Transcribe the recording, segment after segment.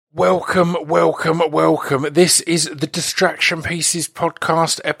Welcome. This is the Distraction Pieces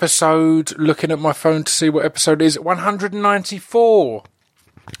podcast episode. Looking at my phone to see what episode is 194.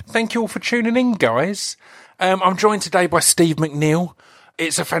 Thank you all for tuning in, guys. I'm joined today by Steve McNeil.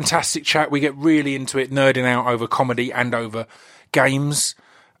 It's a fantastic chat. We get really into it, nerding out over comedy and over games.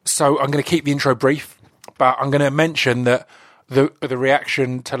 So I'm going to keep the intro brief, but I'm going to mention that the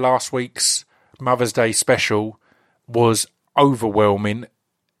reaction to last week's Mother's Day special was overwhelming.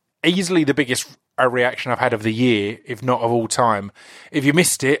 Easily the biggest reaction I've had of the year, if not of all time. If you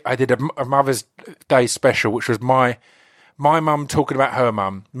missed it, I did a Mother's Day special, which was my mum talking about her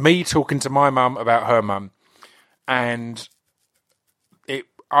mum, me talking to my mum about her mum. And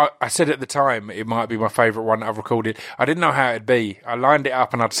I said at the time it might be my favourite one that I've recorded. I didn't know how it'd be. I lined it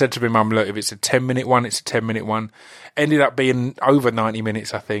up and I'd said to my mum, look, if it's a 10-minute one, it's a 10-minute one. Ended up being over 90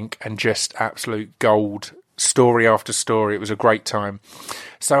 minutes, I think, and just absolute gold. Story after story. It was a great time.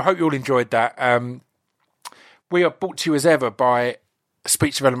 So I hope you all enjoyed that. We are brought to you as ever by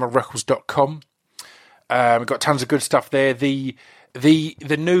speechdevelopmentrecords.com. We've got tons of good stuff there. The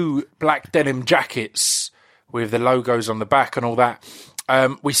new black denim jackets with the logos on the back and all that.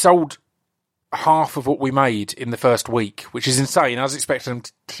 We sold half of what we made in the first week, which is insane. I was expecting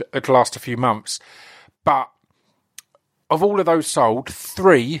them to last a few months. But of all of those sold,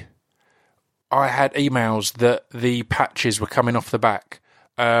 3... I had emails that the patches were coming off the back.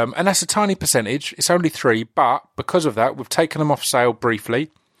 And that's a tiny percentage. It's only 3. But because of that, we've taken them off sale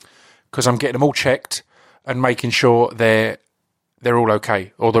briefly because I'm getting them all checked and making sure they're all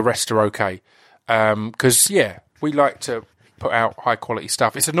okay, or the rest are okay. Because, we like to put out high-quality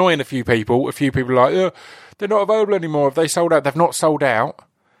stuff. It's annoying a few people. A few people are like, they're not available anymore. Have they sold out? They've not sold out,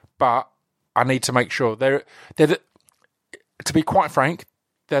 but I need to make sure. To be quite frank,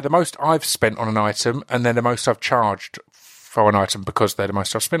 they're the most I've spent on an item, and they're the most I've charged for an item because they're the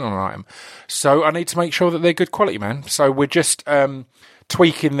most I've spent on an item. So I need to make sure that they're good quality, man. So we're just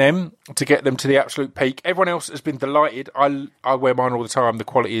tweaking them to get them to the absolute peak. Everyone else has been delighted. I wear mine all the time. The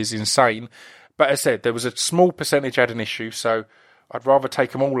quality is insane. But as I said, there was a small percentage had an issue, so I'd rather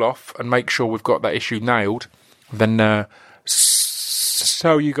take them all off and make sure we've got that issue nailed than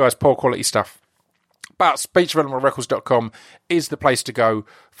sell you guys poor quality stuff. But speechdevelopmentrecords.com is the place to go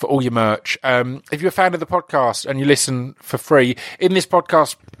for all your merch. If you're a fan of the podcast and you listen for free, in this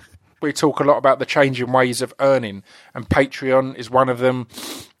podcast we talk a lot about the changing ways of earning, and Patreon is one of them,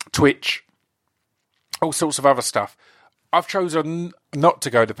 Twitch, all sorts of other stuff. I've chosen not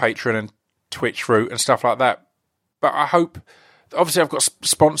to go the Patreon and Twitch route and stuff like that, but I hope, obviously I've got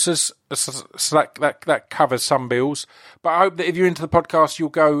sponsors, so that covers some bills, but I hope that if you're into the podcast, you'll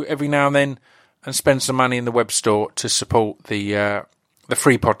go every now and then and spend some money in the web store to support the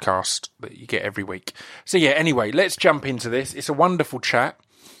free podcast that you get every week. So anyway, let's jump into this. It's a wonderful chat.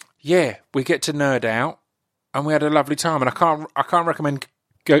 Yeah, we get to nerd out, and we had a lovely time. And I can't recommend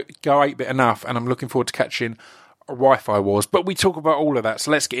Go 8-Bit enough. And I'm looking forward to catching Wi-Fi Wars. But we talk about all of that. So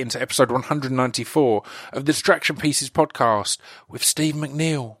let's get into episode 194 of the Distraction Pieces podcast with Steve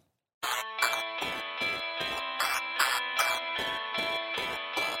McNeil.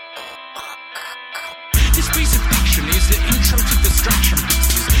 This piece of fiction is the intro to Distraction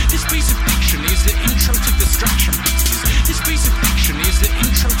Pieces. This piece of fiction is the intro to Distraction Pieces. This piece of fiction is the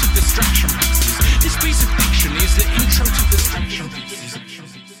intro to Distraction Pieces. This piece of fiction is the intro to Distraction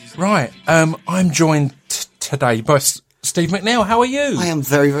Pieces. Right, I'm joined today by Steve McNeil. How are you? I am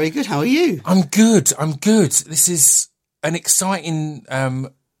very, very good. How are you? I'm good. This is an exciting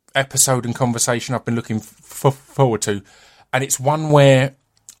episode and conversation I've been looking forward to, and it's one where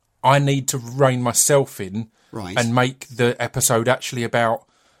I need to rein myself in and make the episode actually about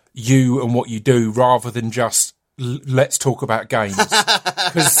you and what you do rather than just let's talk about games.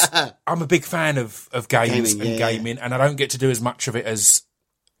 Because I'm a big fan of games and gaming, and I don't get to do as much of it as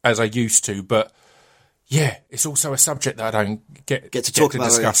I used to. But yeah, it's also a subject that I don't get to talk to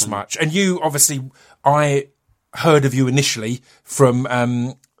discuss much. And you, obviously, I heard of you initially from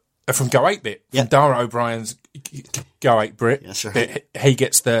Go 8-Bit, from Dara O'Brien's Go 8-Bit. That's right. He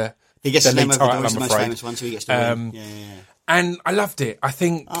gets the lead title, the I'm most afraid. famous one, so he gets to win. And I loved it. I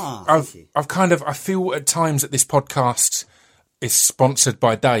think I feel at times that this podcast is sponsored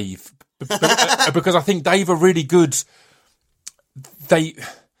by Dave because I think Dave are really good.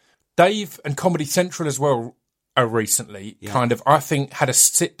 Dave and Comedy Central as well recently I think had a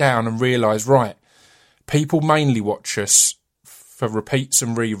sit down and realised, right, people mainly watch us for repeats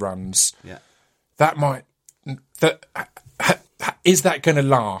and reruns. Yeah. Is that going to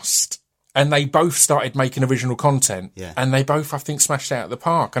last? And they both started making original content. Yeah. And they both, I think, smashed it out of the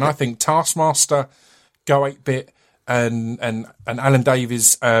park. And I think Taskmaster, Go 8-Bit, and Alan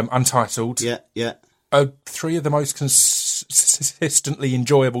Davies, Untitled. Yeah. Are three of the most consistently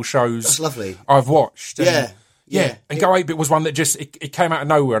enjoyable shows That's lovely. I've watched. And, Yeah. And Go 8-Bit was one that just it came out of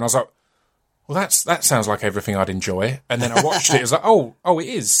nowhere, and I was like, well, that sounds like everything I'd enjoy. And then I watched it. It was like, oh, it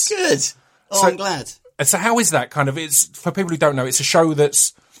is Good. Oh, So- I'm glad. And so how is that kind of? It's for people who don't know. It's a show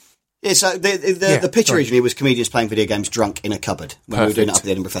that's Yeah, so the pitch sorry. originally was comedians playing video games drunk in a cupboard when we were doing it Perfect. up at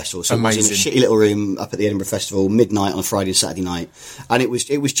the Edinburgh Festival. So it was in a Amazing. shitty little room up at the Edinburgh Festival, midnight on a Friday and Saturday night. And it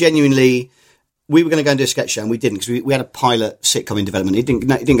was genuinely... We were going to go and do a sketch show, and we didn't, because we had a pilot sitcom in development. It didn't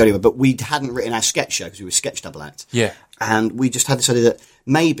go anywhere, but we hadn't written our sketch show because we were a sketch double act. Yeah. And we just had this idea that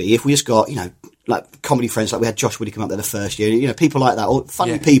maybe if we just got, like comedy friends, like we had Josh Woody come up there the first year, people like that, or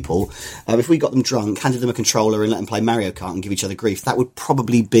funny Yeah. people, if we got them drunk, handed them a controller and let them play Mario Kart and give each other grief, that would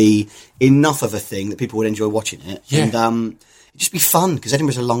probably be enough of a thing that people would enjoy watching it. Yeah. And it'd just be fun, because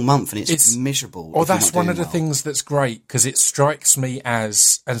Edinburgh's a long month and it's miserable. Well, if you're that's not one doing of the well. things that's great, because it strikes me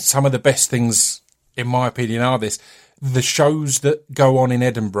as, and some of the best things, in my opinion, are the shows that go on in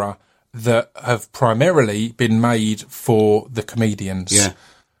Edinburgh that have primarily been made for the comedians. Yeah.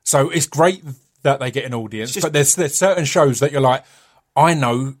 So it's great that they get an audience, but there's certain shows that you're like, I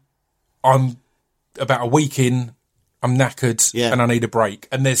know I'm about a week in, I'm knackered, Yeah. and I need a break.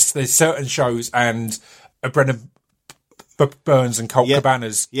 And there's certain shows, and Brendan Burns and Colt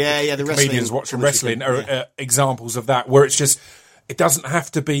Cabanas, Yeah, the wrestling- comedians watching commentary wrestling thing, are examples of that, where it's just, it doesn't have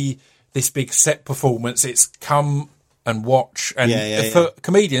to be this big set performance. It's come and watch. And for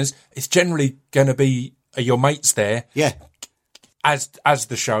comedians, it's generally going to be your mates there Yeah. as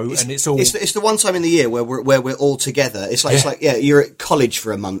the show, and it's all... It's the one time in the year where we're all together. It's like you're at college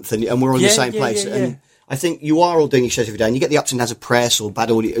for a month and we're all in the same place. Yeah. And I think you are all doing your shows every day, and you get the ups and downs of press or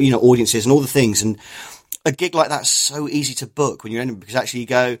bad audiences and all the things. And a gig like that's so easy to book when you're in, because actually you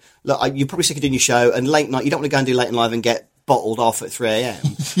go, look, you're probably sick of doing your show, and late night, you don't want to go and do late and live and get bottled off at 3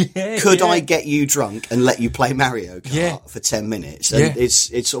 a.m. Could I get you drunk and let you play Mario Kart for 10 minutes? And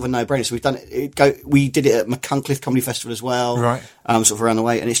it's sort of a no-brainer. So we've done it. We did it at McCuncliffe Comedy Festival as well, right? Sort of around the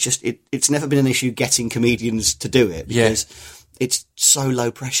way, and it's just it's never been an issue getting comedians to do it, because it's so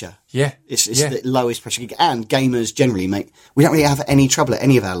low pressure. Yeah, It's the lowest pressure gig, and gamers generally we don't really have any trouble at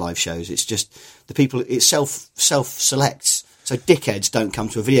any of our live shows. It's just the people, it self-selects. So dickheads don't come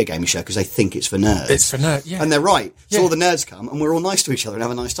to a video gaming show because they think it's for nerds. It's for nerds, yeah. And they're right. So Yeah. all the nerds come, and we're all nice to each other and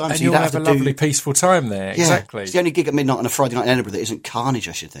have a nice time. And so you you'll don't have a to do... lovely, peaceful time there. Yeah. Exactly. It's the only gig at midnight on a Friday night in Edinburgh that isn't carnage,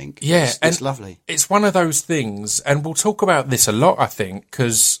 I should think. Yeah, It's lovely. It's one of those things, and we'll talk about this a lot, I think,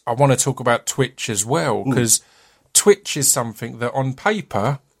 because I want to talk about Twitch as well, because Twitch is something that on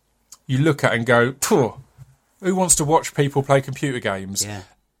paper you look at and go, who wants to watch people play computer games? Yeah.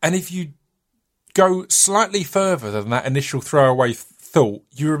 And if you go slightly further than that initial throwaway thought,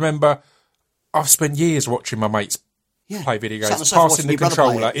 you remember, I've spent years watching my mates play video Sat on games, the sofa passing watching the your brother play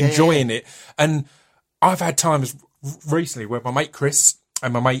controller, it. Yeah, enjoying it. And I've had times recently where my mate Chris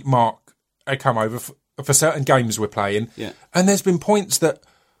and my mate Mark had come over for certain games we're playing. Yeah. And there's been points that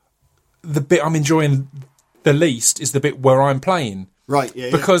the bit I'm enjoying the least is the bit where I'm playing. Right, yeah.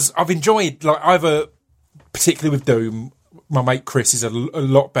 Because I've enjoyed, like, either, particularly with Doom, my mate Chris is a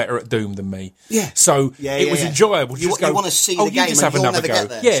lot better at Doom than me. Yeah. So it was enjoyable. You want to see the you game just and have you'll another never go.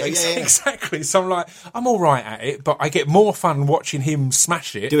 get there. Yeah, So, exactly. So I'm like, I'm all right at it, but I get more fun watching him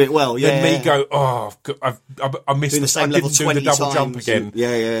smash it. Do it well, than me go, I missed Doing the same level I didn't do 20 the double times. jump again.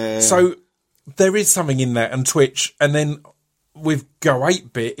 Yeah. So there is something in that, and Twitch, and then with Go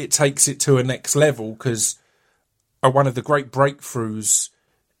 8-Bit, it takes it to a next level, because one of the great breakthroughs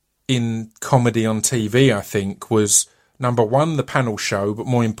in comedy on TV, I think, was number one, the panel show, but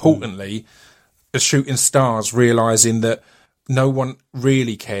more importantly, the Shooting Stars realising that no one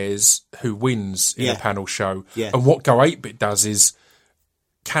really cares who wins in a panel show. Yeah. And what Go 8-Bit does is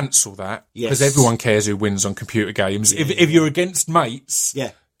cancel that, because everyone cares who wins on computer games. If you're against mates,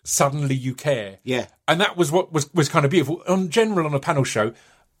 suddenly you care. Yeah. And that was what was kind of beautiful. On general, on a panel show,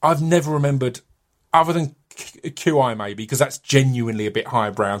 I've never remembered, other than QI maybe, because that's genuinely a bit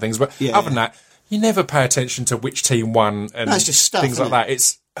highbrow things, but other than that, you never pay attention to which team won and No, it's just stuff, things like isn't it? that.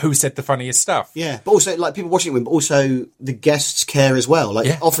 It's who said the funniest stuff. Yeah, but also, like, people watching it win, but also the guests care as well.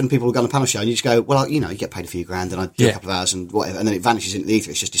 Like, often people will go on a panel show and you just go, well, you get paid a few grand and I do a couple of hours and whatever, and then it vanishes into the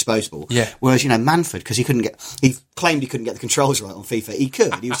ether, it's just disposable. Yeah. Whereas, Manford, because he claimed he couldn't get the controls right on FIFA. He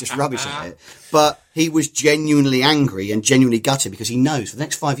could, he was just rubbish at it. But he was genuinely angry and genuinely gutted, because he knows for the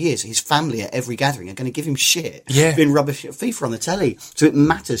next 5 years, his family at every gathering are going to give him shit. Yeah. Being rubbish at FIFA on the telly. So it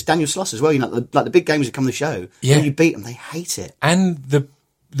matters. Daniel Sloss as well, like the big games that come on the show, when you beat them, they hate it. And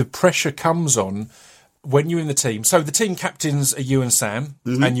the pressure comes on when you're in the team. So the team captains are you and Sam,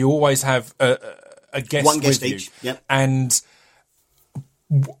 and you always have a guest One guest with you. each, yep. And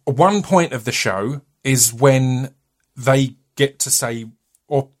one point of the show is when they get to say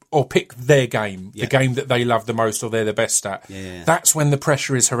or pick their game, the game that they love the most or they're the best at. Yeah. That's when the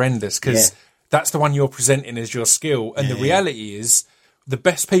pressure is horrendous because that's the one you're presenting as your skill. And the reality is the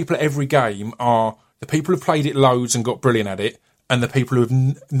best people at every game are the people who played it loads and got brilliant at it, and the people who have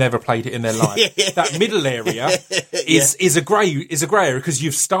never played it in their life. That middle area is a grey area because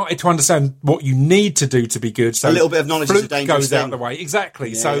you've started to understand what you need to do to be good. So a little bit of knowledge is a fluke dangerous goes thing. out the way.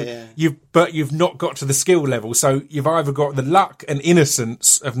 Exactly. You've not got to the skill level. So you've either got the luck and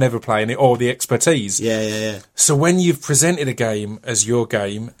innocence of never playing it or the expertise. So when you've presented a game as your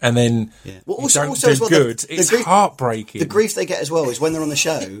game and then Well, you also, don't also do as well, good, it's heartbreaking. The grief they get as well is when they're on the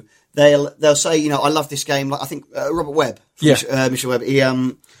show. They'll say, you know, I love this game. Like I think Robert Webb, Michel Webb,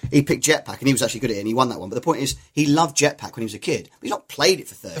 he picked Jetpack and he was actually good at it and he won that one. But the point is, he loved Jetpack when he was a kid. But he's not played it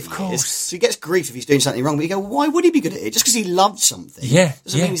for 30 years. Of course. So he gets grief if he's doing something wrong. But you go, why would he be good at it? Just because he loved something.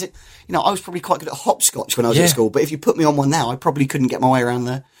 Doesn't mean he's, you know, I was probably quite good at hopscotch when I was at school. But if you put me on one now, I probably couldn't get my way around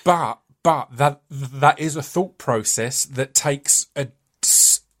there. But that is a thought process that takes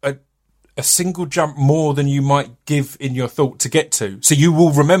a single jump more than you might give in your thought to get to. So you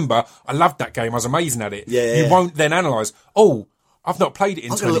will remember, I loved that game, I was amazing at it. You won't then analyse, I've not played it in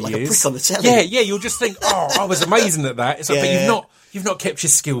 20 look years. like a prick on the telly. You'll just think, I was amazing at that. It's like, but you've not kept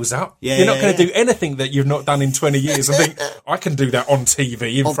your skills up. You're not going to do anything that you've not done in 20 years and think, I can do that on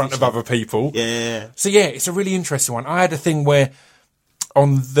TV in front of other people. So it's a really interesting one. I had a thing where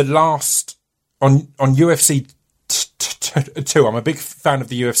on UFC 2, I'm a big fan of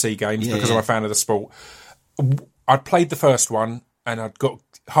the UFC games because I'm a fan of the sport. I'd played the first one and I'd got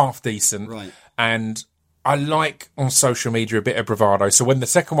half decent. Right. And I like on social media a bit of bravado. So when the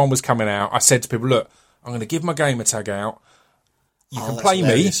second one was coming out, I said to people, look, I'm going to give my gamer tag out. You can play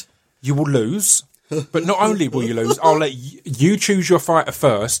hilarious. me. You will lose. But not only will you lose, I'll let you choose your fighter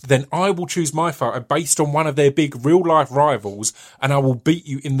first, then I will choose my fighter based on one of their big real-life rivals, and I will beat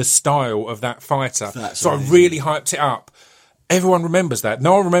you in the style of that fighter. So I really hyped it up. Everyone remembers that.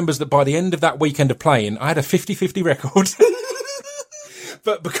 No one remembers that by the end of that weekend of playing, I had a 50-50 record.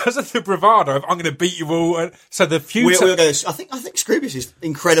 But because of the bravado, I'm going to beat you all. So the few I think Scroobius is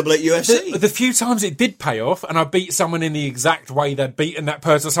incredible at UFC. The few times it did pay off, and I beat someone in the exact way they'd beaten that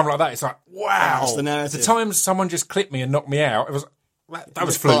person or something like that, it's like, wow. That's the narrative. The times someone just clipped me and knocked me out, it was that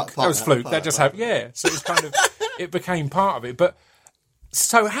was fluke. That was fluke. That just happened. Yeah. So it was kind of it became part of it. But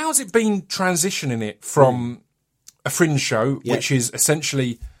so how's it been transitioning it from a fringe show, which is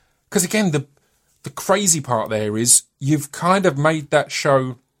essentially because again the crazy part there is you've kind of made that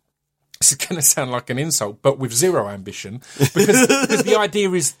show, it's going to sound like an insult, but with zero ambition, because the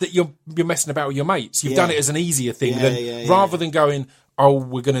idea is that you're messing about with your mates. You've done it as an easier thing rather than going,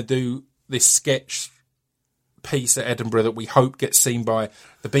 we're going to do this sketch piece at Edinburgh that we hope gets seen by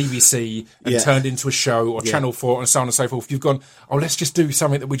the BBC and turned into a show or Channel 4 and so on and so forth. You've gone, let's just do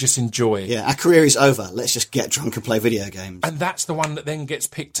something that we just enjoy. Yeah, our career is over. Let's just get drunk and play video games. And that's the one that then gets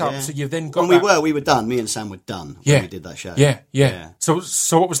picked up. So you've then got we were done. Me and Sam were done when we did that show. Yeah. So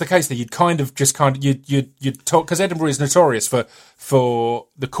what was the case there? You'd you'd talk, because Edinburgh is notorious for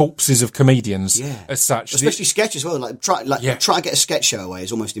the corpses of comedians as such. Especially sketch as well. Try to get a sketch show away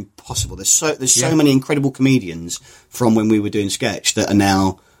is almost impossible. There's so many incredible comedians from when we were doing sketch that are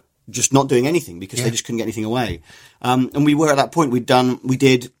now just not doing anything because they just couldn't get anything away. And we were at that point. When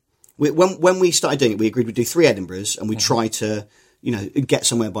we started doing it, we agreed we'd do 3 Edinburghs and we'd try to, get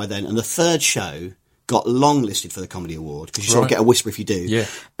somewhere by then. And the third show got longlisted for the Comedy Award because you sort of get a whisper if you do. Yeah.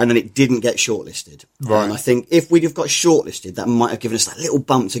 And then it didn't get shortlisted. Right. And I think if we'd have got shortlisted, that might have given us that little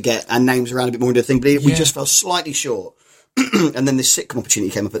bump to get our names around a bit more into the thing. But we just fell slightly short. And then this sitcom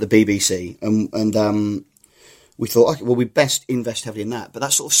opportunity came up at the BBC and we thought, okay, well, we best invest heavily in that. But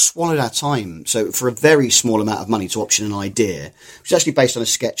that sort of swallowed our time. So for a very small amount of money to option an idea, which is actually based on a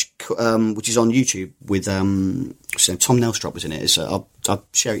sketch, which is on YouTube with, Tom Nelstrop was in it. So I'll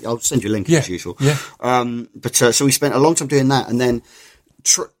share it. I'll send you a link as usual. Yeah. So we spent a long time doing that. And then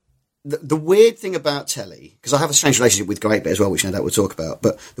the weird thing about telly, because I have a strange relationship with Go 8-Bit as well, which no doubt we'll talk about.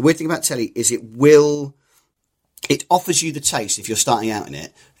 But the weird thing about telly is it offers you the taste if you're starting out in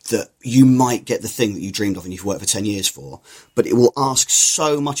it, that you might get the thing that you dreamed of and you've worked for 10 years for, but it will ask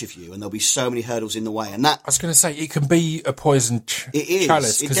so much of you and there'll be so many hurdles in the way. And that, I was going to say, it can be a poison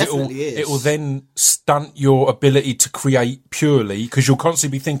chalice because it will then stunt your ability to create purely, because you'll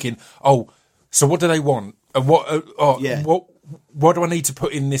constantly be thinking, so what do they want? And what do I need to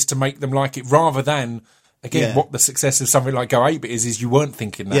put in this to make them like it, rather than what the success of something like Go 8-Bit is you weren't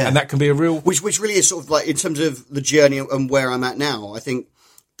thinking that. And that can be a real... Which really is sort of like, in terms of the journey and where I'm at now, I think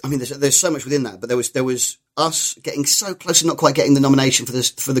I mean, there's so much within that, but there was us getting so close and not quite getting the nomination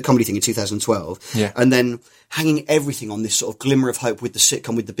for the comedy thing in 2012, and then hanging everything on this sort of glimmer of hope with the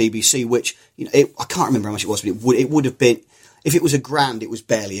sitcom with the BBC, which I can't remember how much it was, but it would have been. If it was $1,000, it was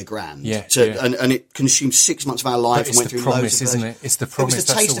barely $1,000. Yeah, And it consumed 6 months of our life and went through promise, loads of isn't it? It's the promise. It was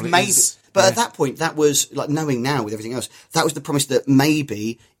the that's taste all of it maybe. is. But at that point, that was like knowing now with everything else. That was the promise that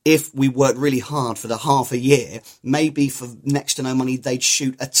maybe if we worked really hard for the half a year, maybe for next to no money, they'd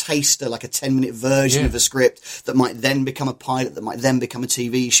shoot a taster, like a 10-minute version of a script that might then become a pilot, that might then become a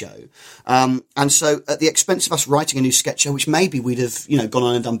TV show. And so at the expense of us writing a new sketch show, which maybe we'd have, gone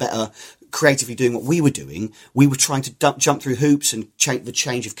on and done better creatively doing what we were doing, we were trying to jump through hoops and the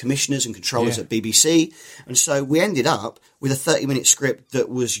change of commissioners and controllers at BBC. And so we ended up with a 30-minute script that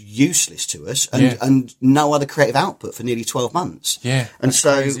was useless to us and no other creative output for nearly 12 months. Yeah. And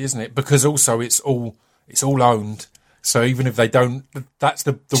so, crazy, isn't it? Because also it's all owned. So even if they don't, that's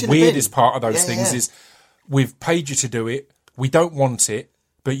the weirdest part of those things is we've paid you to do it. We don't want it.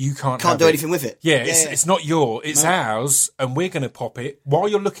 But you can't do anything with it. It's not it's ours, and we're going to pop it while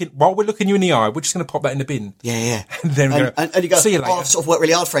we're looking you in the eye. We're just going to pop that in the bin. Yeah. And then and you go, see you later. I've sort of worked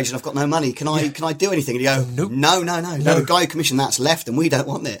really hard for ages and I've got no money. Can I do anything? And you go, nope. No. The guy who commissioned that's left, and we don't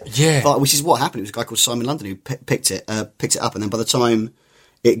want it. Yeah. But, which is what happened. It was a guy called Simon London who picked it up, and then by the time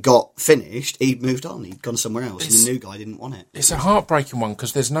it got finished, he'd moved on. He'd gone somewhere else, and the new guy didn't want it. It's a heartbreaking one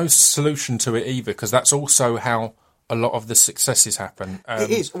because there's no solution to it either. Because that's also how a lot of the successes happen. It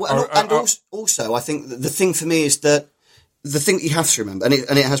is. Also, I think the thing for me is that the thing that you have to remember, and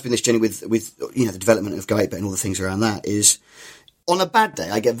it has been this journey with the development of Go 8-Bit and all the things around that, is on a bad day,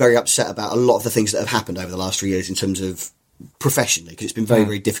 I get very upset about a lot of the things that have happened over the last 3 years in terms of professionally, because it's been very,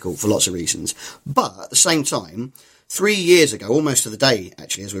 very difficult for lots of reasons. But at the same time, 3 years ago, almost to the day,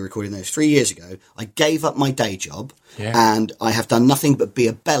 actually, as we're recording this, 3 years ago, I gave up my day job and I have done nothing but be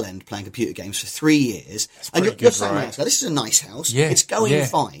a bellend playing computer games for 3 years. And you're saying, right? This is a nice house. Yeah, it's going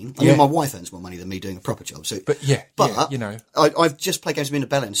fine. I mean, my wife earns more money than me doing a proper job. So, but I've just played games being a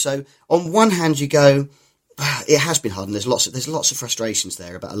bellend. So on one hand, you go, it has been hard and there's lots of frustrations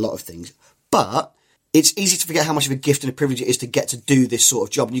there about a lot of things. But it's easy to forget how much of a gift and a privilege it is to get to do this sort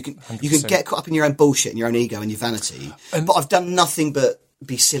of job. And you can get caught up in your own bullshit and your own ego and your vanity. But I've done nothing but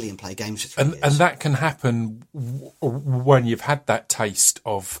be silly and play games for 3 years. And that can happen when you've had that taste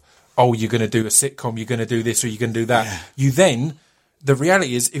of, you're going to do a sitcom, you're going to do this or you're going to do that. Yeah. You then, the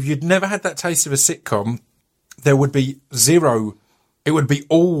reality is, if you'd never had that taste of a sitcom, there would be zero, it would be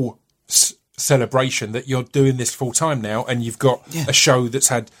all celebration that you're doing this full time now and you've got a show that's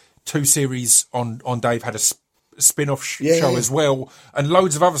had 2 series on Dave, had a spin-off show as well, and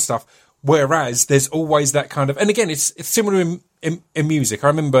loads of other stuff. Whereas there's always that kind of, and again, it's similar in music. I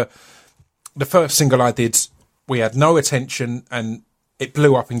remember the first single I did, we had no attention, and it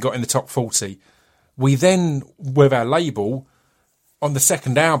blew up and got in the top 40. We then, with our label, on the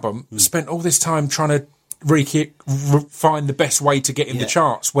second album, spent all this time trying to find the best way to get in the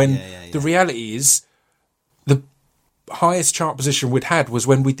charts. When the reality is, the highest chart position we'd had was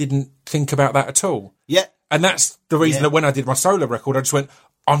when we didn't think about that at all. Yeah. And that's the reason that when I did my solo record, I just went,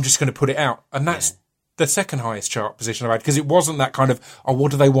 I'm just going to put it out. And that's the second highest chart position I've had, because it wasn't that kind of,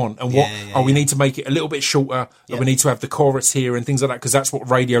 what do they want? And we need to make it a little bit shorter, and we need to have the chorus here and things like that, because that's what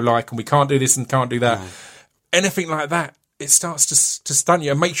radio like, and we can't do this and can't do that. No. Anything like that, it starts to stun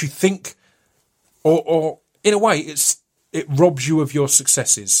you and makes you think, or in a way, it robs you of your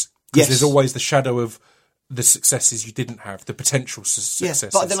successes. Because there's always the shadow of the successes you didn't have, the potential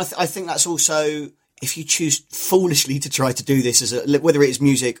successes. But then I think that's also, if you choose foolishly to try to do this as whether it is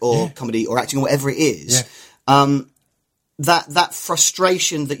music or comedy or acting or whatever it is, that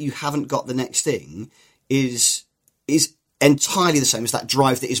frustration that you haven't got the next thing is entirely the same as that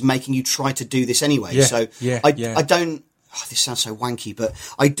drive that is making you try to do this anyway. I don't. This sounds so wanky, but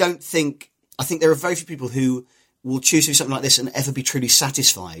I think there are very few people who will choose to do something like this and ever be truly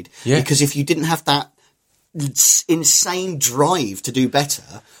satisfied. Yeah. Because if you didn't have that insane drive to do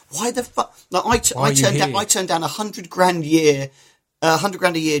better, why the fuck? Like I turned down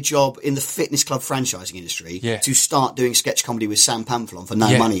 $100,000 a year job in the fitness club franchising industry to start doing sketch comedy with Sam Pamphilon for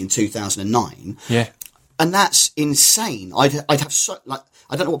no money in 2009. Yeah, and that's insane. I'd have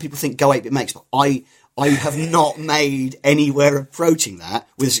I don't know what people think Go 8-Bit makes, but I have not made anywhere approaching that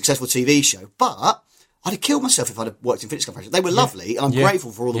with a successful TV show, but I'd have killed myself if I'd have worked in fitness club franchise. They were lovely, and I'm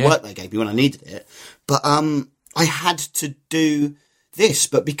grateful for all the work they gave me when I needed it. But I had to do this.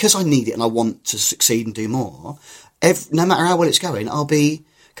 But because I need it and I want to succeed and do more, no matter how well it's going, I'll be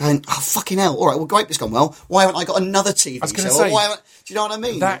going, oh, fucking hell, all right, well, great, it's gone well. Why haven't I got another TV show? I was going to say, do you know what I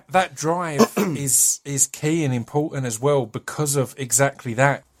mean? That drive is key and important as well because of exactly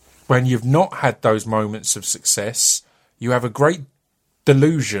that. when you've not had those moments of success, you have a great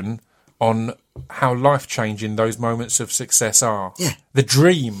delusion on how life-changing those moments of success are. Yeah. The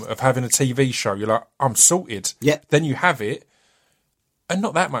dream of having a TV show, you're like, I'm sorted. Yeah. Then you have it, and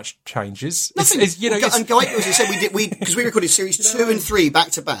not that much changes. Nothing. And Go 8 Bit, as I said, because we recorded series 2 and 3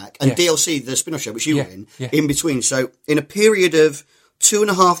 back to back, and DLC, the spin-off show, which you were in between. So in a period of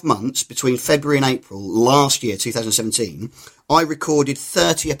 2.5 months between February and April last year, 2017, I recorded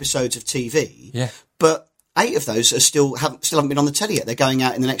 30 episodes of TV. Yeah. But 8 of those are still haven't been on the telly yet. They're going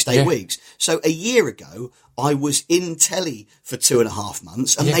out in the next 8 weeks. So a year ago, I was in telly for 2.5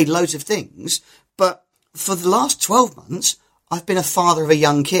 months and made loads of things. But for the last 12 months, I've been a father of a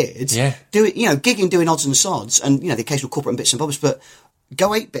young kid, gigging, doing odds and sods, and the occasional corporate and bits and bobs. But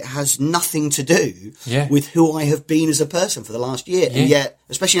Go 8 Bit has nothing to do with who I have been as a person for the last year, and yet,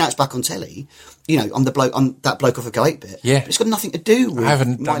 especially now it's back on telly, I'm that bloke off of Go 8 Bit. Yeah, but it's got nothing to do with I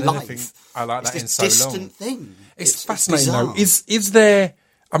haven't my done life. anything I like that in this so long. distant thing. It's fascinating though. Is there?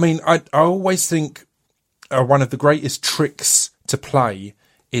 I mean, I always think one of the greatest tricks to play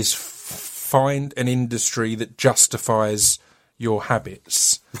is find an industry that justifies your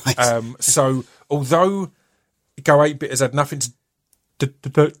habits. Right. So although Go 8 Bit has had nothing to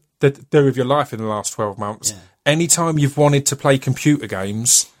do with your life in the last 12 months, anytime you've wanted to play computer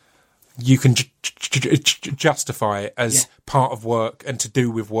games, you can justify it as part of work and to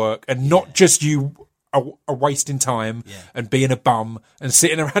do with work, and not just you are wasting time and being a bum and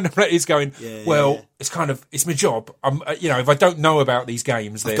sitting around the place going, it's my job. If I don't know about these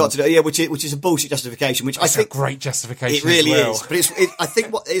games, then I've got to do, which is a bullshit justification. Which I think a great justification. It really as well. is, but I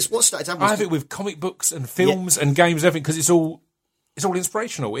think what started happening. I have it with comic books and films and games, and everything, because it's all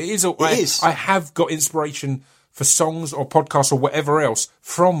inspirational. It is. I have got inspiration for songs or podcasts or whatever else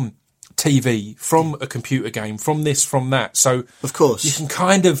from TV, from a computer game, from this, from that. So of course you can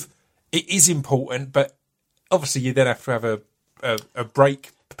kind of. It is important, but obviously you then have to have a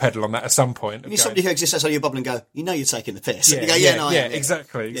brake pedal on that at some point. You're somebody who exists outside your bubble and go, you're taking the piss.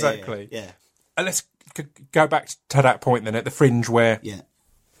 Exactly. Yeah. And let's go back to that point then at the fringe where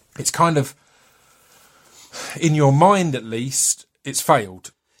it's kind of, in your mind at least, it's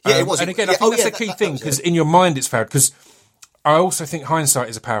failed. Yeah, it was. And again, I think that's the key thing, because in your mind it's failed, because I also think hindsight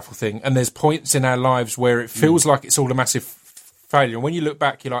is a powerful thing, and there's points in our lives where it feels like it's all a massive failure. And when you look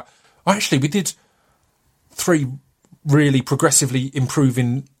back, you're like, actually, we did 3 really progressively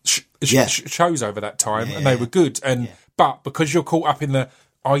improving shows over that time, and they were good. But because you're caught up in the,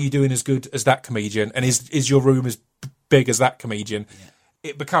 are you doing as good as that comedian, and is your room as big as that comedian,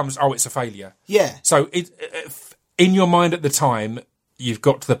 it becomes, it's a failure. Yeah. So in your mind at the time, you've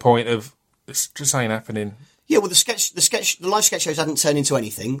got to the point of, it's just ain't happening. Yeah, well, the live sketch shows hadn't turned into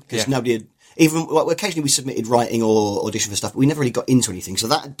anything, because nobody had. Occasionally we submitted writing or audition for stuff, but we never really got into anything. So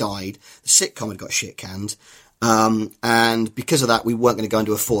that had died. The sitcom had got shit canned. And because of that, we weren't going to go and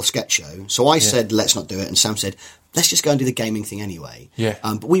do a 4th sketch show. So I said, let's not do it. And Sam said, let's just go and do the gaming thing anyway. Yeah.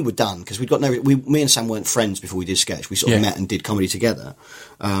 But we were done, because me and Sam weren't friends before we did sketch. We sort of met and did comedy together.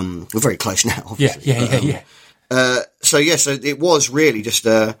 We're very close now, obviously. So it was really just,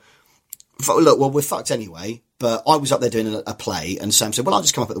 look, well, we're fucked anyway. But I was up there doing a play, and Sam said, well, I'll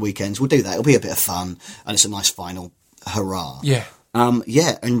just come up at the weekends. We'll do that. It'll be a bit of fun, and it's a nice final hurrah. Yeah.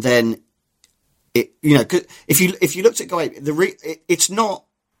 And then, if you looked at Go 8 Bit,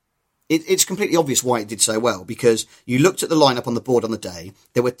 it's completely obvious why it did so well, because you looked at the lineup on the board on the day.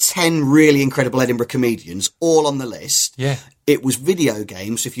 There were 10 really incredible Edinburgh comedians, all on the list. Yeah. It was video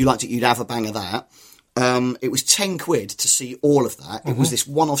games. So if you liked it, you'd have a bang of that. It was £10 to see all of that. It was this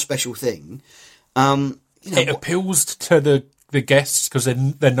one-off special thing. It appeals to the guests, because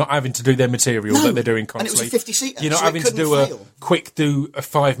they're not having to do their material that they're doing constantly. And it was a 50-seater. You're not having to do a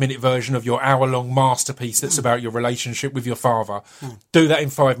 5-minute version of your hour-long masterpiece that's about your relationship with your father. Do that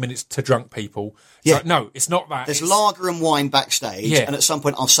in 5 minutes to drunk people. No, it's not that. There's lager and wine backstage, and at some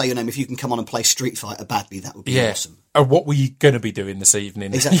point I'll say your name. If you can come on and play Street Fighter badly, that would be awesome. What were you going to be doing this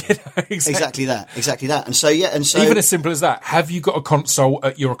evening? Exactly. Exactly that. And so even as simple as that. Have you got a console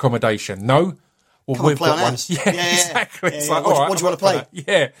at your accommodation? No. Well, we've got one. Yeah, exactly. It's like, what do you want to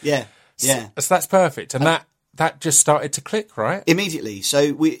play? Yeah. So that's perfect, and that just started to click, right? Immediately.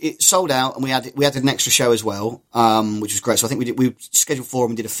 So it sold out, and we added an extra show as well, which was great. So I think we scheduled 4 and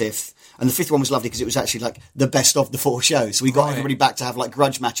we did a 5th, and the 5th one was lovely because it was actually like the best of the 4 shows. So we got everybody back to have like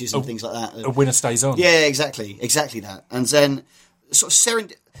grudge matches and things like that. A winner stays on. Yeah, exactly that. And then sort of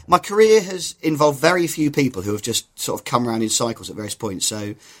my career has involved very few people who have just sort of come around in cycles at various points.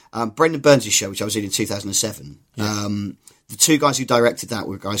 So Brendan Burns' show, which I was in 2007, the two guys who directed that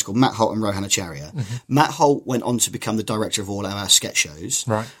were guys called Matt Holt and Rohan Acharya. Matt Holt went on to become the director of all our sketch shows.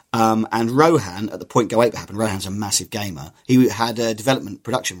 Right. And Rohan, at the point Go 8 happened, Rohan's a massive gamer. He had a development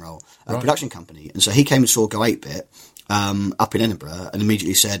production role, a production company. And so he came and saw Go 8-Bit up in Edinburgh and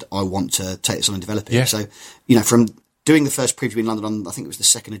immediately said, I want to take this on and develop it. Yeah. So, from doing the first preview in London on, I think it was the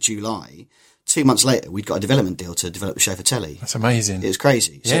 2nd of July, 2 months later, we'd got a development deal to develop the show for telly. That's amazing. It was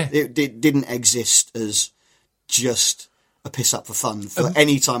crazy. Yeah. So it didn't exist as just a piss up for fun for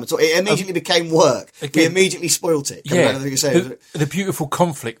any time at all. It immediately became work. We immediately spoilt it. The beautiful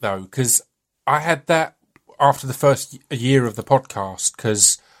conflict, though, because I had that after the first year of the podcast,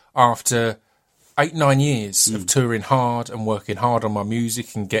 because after 8-9 years of touring hard and working hard on my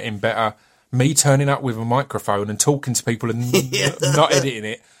music and getting better, me turning up with a microphone and talking to people and not editing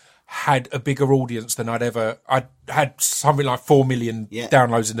it had a bigger audience than I'd had something like 4 million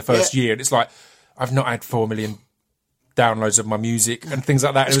downloads in the first year. And it's like, I've not had 4 million downloads of my music and things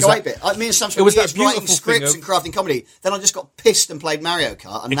like that. It was like, me and Sam spent years writing scripts and crafting comedy. Then I just got pissed and played Mario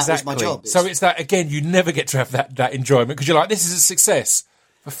Kart, and that was my job. So it's that, again, you never get to have that enjoyment because you're like, this is a success.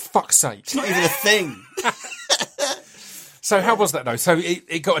 For fuck's sake. It's not even a thing. So how was that, though? So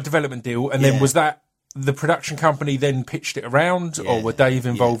it got a development deal, and then was that the production company then pitched it around, or were Dave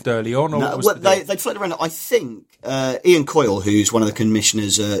involved early on? Or no, they'd floated around. I think Ian Coyle, who's one of the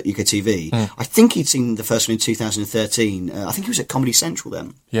commissioners at UK TV, I think he'd seen the first one in 2013. I think he was at Comedy Central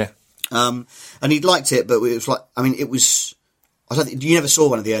then. Yeah. And he'd liked it, but it was like, I mean, it was... I don't think, you never saw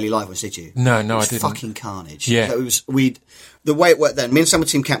one of the early live ones, did you? No, I didn't. Fucking carnage. Yeah. So the way it worked then, me and Sam were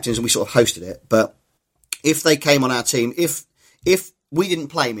team captains and we sort of hosted it, but if they came on our team, if we didn't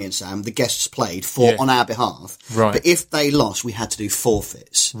play, me and Sam, the guests played on our behalf. Right. But if they lost, we had to do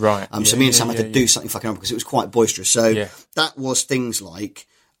forfeits. Right. So me and Sam had to do something fucking up because it was quite boisterous. So that was things like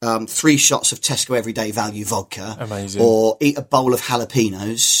 3 shots of Tesco Everyday Value vodka. Amazing. Or eat a bowl of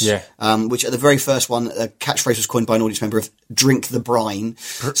jalapenos. Yeah. Which at the very first one, a catchphrase was coined by an audience member of drink the brine.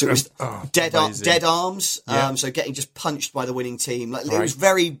 So it was dead arms. Yeah. So getting just punched by the winning team. It was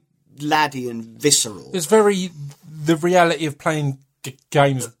very laddie and visceral. It's very the reality of playing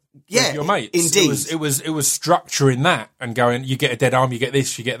games with your mates. Indeed. It was structuring that and going, you get a dead arm, you get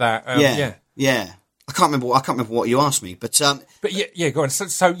this, you get that. Yeah. I can't remember what you asked me, but go on.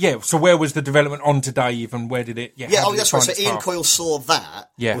 So where was the development on to Dave, and where did it? That's right. So Ian Coyle saw that.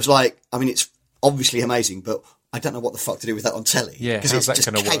 Yeah. It was like, I mean, it's obviously amazing, but I don't know what the fuck to do with that on telly. Yeah, because it's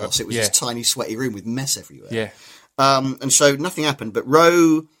just chaos. Work? It was this tiny, sweaty room with mess everywhere. Yeah. And so nothing happened, but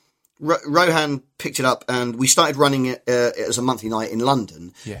Rohan picked it up, and we started running it as a monthly night in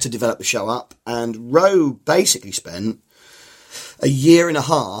London to develop the show up. And Ro basically spent a year and a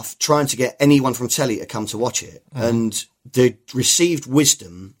half trying to get anyone from telly to come to watch it. And the received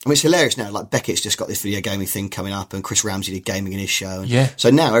wisdom, I mean, it's hilarious now, like Beckett's just got this video gaming thing coming up, and Chris Ramsey did gaming in his show.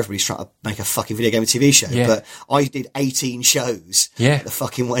 So now everybody's trying to make a fucking video gaming TV show. But I did 18 shows at the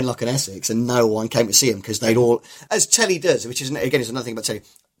fucking Wenlock and Essex, and no one came to see them because they'd all, as telly does, which is, again, is another thing about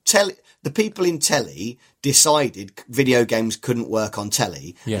telly. The people in telly decided video games couldn't work on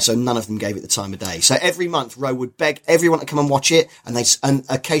telly, so none of them gave it the time of day. So every month, Ro would beg everyone to come and watch it, and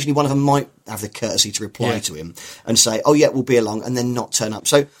occasionally one of them might have the courtesy to reply to him and say, "Oh yeah, we'll be along," and then not turn up.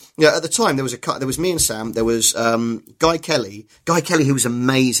 So at the time, there was me and Sam. There was Guy Kelly, who was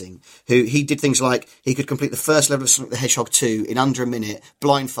amazing. He did things like he could complete the first level of Sonic the Hedgehog 2 in under a minute,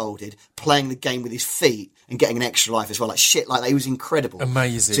 blindfolded, playing the game with his feet and getting an extra life as well, like shit like that. He was incredible,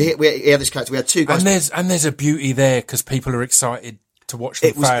 amazing. So he had this character. We had 2 guys, and there's a beauty there because people are excited to watch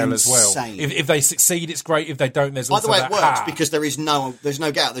them fail as well. If they succeed, it's great. If they don't, there's also by the way, it works because there's no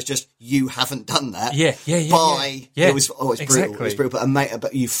doubt. There's just you haven't done that. It was brutal. It was brutal,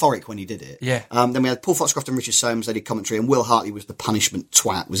 but euphoric when he did it. Then we had Paul Foxcroft and Richard Soames. They did commentary, and Will Hartley was the punishment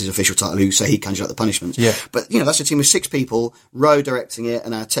twat. Was his official title. So he conjured up the punishments. But that's a team of 6 people. Ro directing it,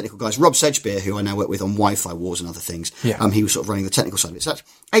 and our technical guys, Rob Sedgebeer, who I now work with on Wi-Fi Wars and other things. He was sort of running the technical side of it. So that's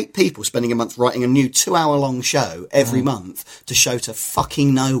 8 people spending a month writing a new 2-hour-long show every month to show to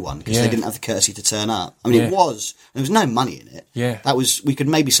fucking no one because they didn't have the courtesy to turn up. I mean, there was no money in it. We could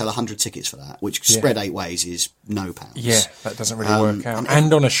maybe sell 100 tickets for that, which spread 8 ways is no pounds. That doesn't really work out.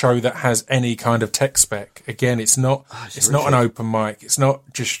 And on a show that has any kind of tech spec, again, it's not not an open mic. It's not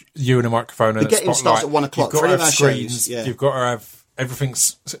just you and a microphone and the a spotlight. Starts at 1 o'clock. You've got to have screens. You've got to have everything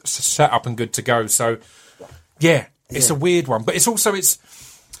set up and good to go. So it's a weird one, but it's also it's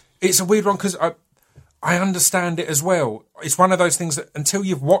a weird one because I understand it as well. It's one of those things that until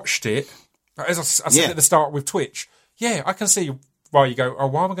you've watched it, as I said at the start with Twitch, I can see why you go, oh,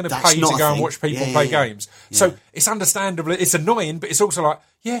 why am I going to That's pay not to a go and thing. watch people Yeah, play yeah. games? So it's understandable. It's annoying, but it's also like,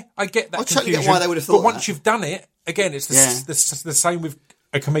 yeah, I get that I totally confusion. get why they would have thought But once that. you've done it, again, it's Yeah. the same with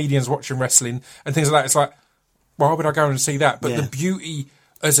comedians watching wrestling and things like that. It's like, why would I go and see that? But Yeah. the beauty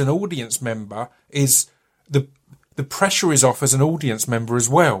as an audience member is the pressure is off as an audience member as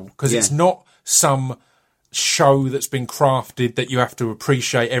well, because it's not some show that's been crafted that you have to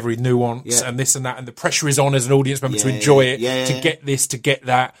appreciate every nuance and this and that, and the pressure is on as an audience member to enjoy it, to get this, to get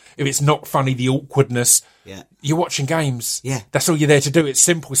that. If it's not funny, the awkwardness. You're watching games. That's all you're there to do. It's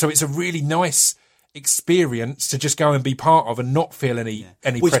simple. So it's a really nice experience to just go and be part of and not feel any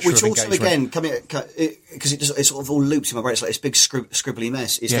pressure Which of also, engagement. again, because it sort of all loops in my brain. It's like this big scribbly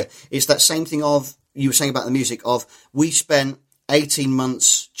mess. It's that same thing of, you were saying about the music, of we spent 18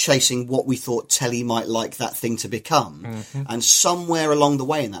 months chasing what we thought telly might like that thing to become. And somewhere along the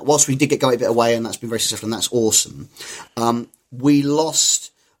way in that, whilst we did get Go 8-Bit away, and that's been very successful and that's awesome, we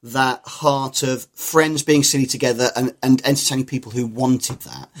lost that heart of friends being silly together and entertaining people who wanted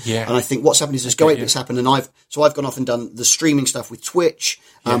that. And I think what's happened is, Go 8-Bit's happened, and I've gone off and done the streaming stuff with Twitch,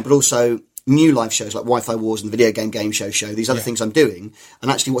 but also new live shows like Wi-Fi Wars and the Video Game Show, these other things I'm doing.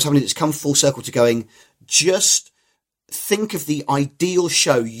 And actually what's happened is it's come full circle to going, just think of the ideal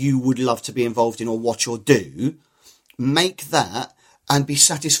show you would love to be involved in or watch or do, make that, and be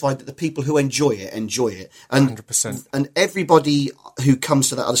satisfied that the people who enjoy it. And 100%. And everybody who comes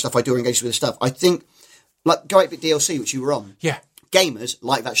to that other stuff I do or engages with the stuff, I think, like Go 8-Bit DLC, which you were on. Gamers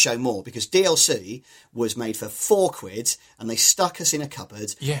like that show more because DLC was made for £4 and they stuck us in a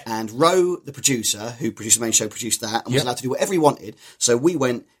cupboard. And Ro, the producer, who produced the main show, produced that and was allowed to do whatever he wanted. So we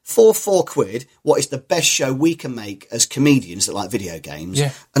went, for £4, what is the best show we can make as comedians that like video games?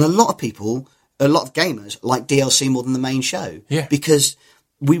 And a lot of gamers like DLC more than the main show. Because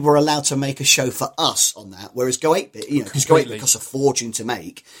we were allowed to make a show for us on that, whereas Go 8-Bit, because Go 8-Bit costs a fortune to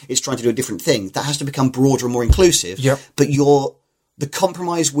make, it's trying to do a different thing. That has to become broader and more inclusive. But the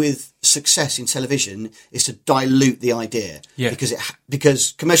compromise with success in television is to dilute the idea,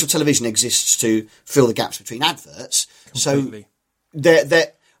 because commercial television exists to fill the gaps between adverts. So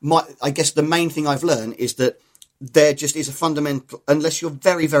I guess the main thing I've learned is that there just is a fundamental, unless you're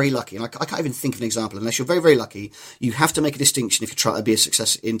very, very lucky, and I can't even think of an example, unless you're very, very lucky, you have to make a distinction if you're trying to be a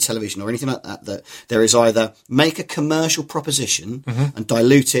success in television or anything like that, that there is either make a commercial proposition and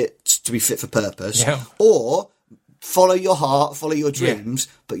dilute it to be fit for purpose, or follow your heart, follow your dreams,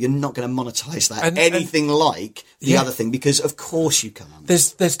 but you're not going to monetize that anything like the other thing, because of course you can't.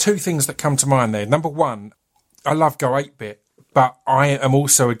 There's two things that come to mind there. Number one, I love Go 8-Bit, but I am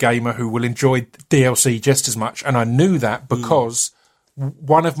also a gamer who will enjoy DLC just as much, and I knew that because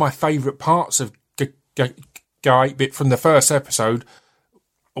one of my favourite parts of Go 8-Bit from the first episode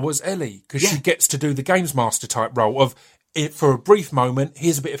was Ellie, because she gets to do the Games Master type role of, for a brief moment,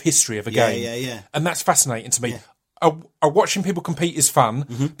 here's a bit of history of a game. And that's fascinating to me. Watching people compete is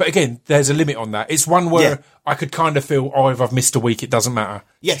fun, but again, there's a limit on that. It's one where I could kind of feel, if I've missed a week, it doesn't matter.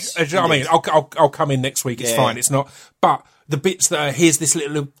 Do you know what I mean? I'll come in next week, it's fine. It's not. But the bits that are, here's this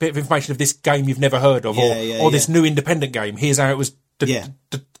little bit of information of this game you've never heard of, or this new independent game, here's how it was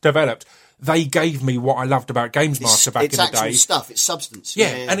developed. They gave me what I loved about Games Master back in the day. It's actual stuff, it's substance.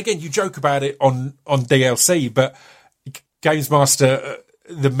 And again, you joke about it on DLC, but Games Master...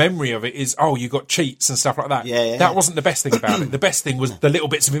 the memory of it is, you got cheats and stuff like that. That wasn't the best thing about it. The best thing was the little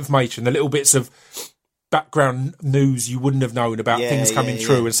bits of information, the little bits of background news you wouldn't have known about things coming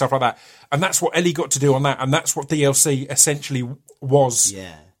through and stuff like that. And that's what Ellie got to do on that, and that's what DLC essentially was.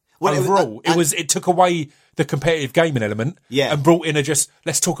 Well, overall, it took away the competitive gaming element and brought in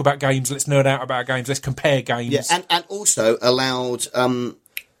let's talk about games, let's nerd out about games, let's compare games. And also allowed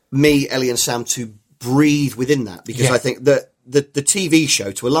me, Ellie and Sam to breathe within that, because I think that the TV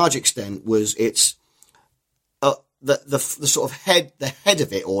show, to a large extent, was the sort of head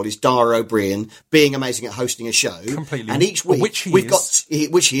of it all is Dara O'Brien being amazing at hosting a show. Completely. And each week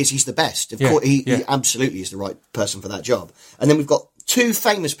he's the best. Of course, he yeah. absolutely is the right person for that job. And then we've got two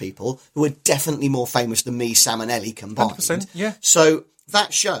famous people who are definitely more famous than me, Sam and Ellie combined. 100%, yeah. So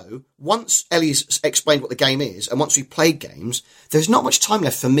that show, once Ellie's explained what the game is, and once we've played games, there's not much time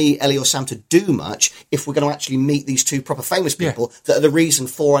left for me, Ellie or Sam to do much if we're going to actually meet these two proper famous people that are the reason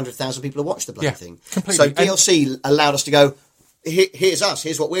 400,000 people have watched the bloody thing. Completely. So DLC allowed us to go, here's us,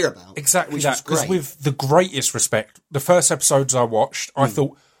 here's what we're about. Exactly that. Because with the greatest respect, the first episodes I watched, I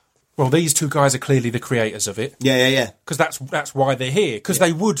thought, well, these two guys are clearly the creators of it. Yeah. Because that's why they're here. Because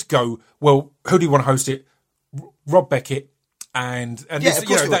they would go, well, who do you want to host it? Rob Beckett. And this,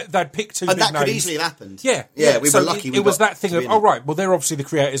 they'd pick two big names. And that could easily have happened. Yeah. We were lucky. It was that thing of, right, well, they're obviously the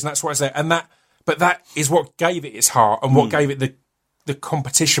creators, and that's what I say. But that is what gave it its heart, and what gave it the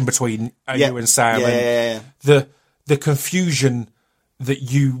competition between you and Sam, and the confusion that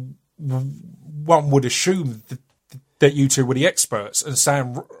one would assume that you two were the experts, and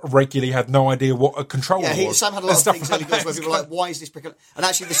Sam regularly had no idea what a controller was. Sam had a lot of things early goes where people were like, why is this brick? And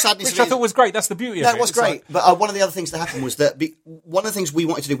actually the sadness which I thought was great. That's the beauty of it. That was great. But one of the other things that happened was that one of the things we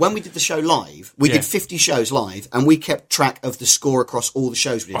wanted to do, when we did the show live, we did 50 shows live, and we kept track of the score across all the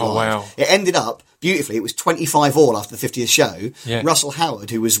shows we did live. Wow. It ended up, beautifully, it was 25 all after the 50th show. Yeah. Russell Howard,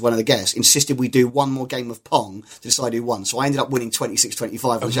 who was one of the guests, insisted we do one more game of Pong to decide who won. So I ended up winning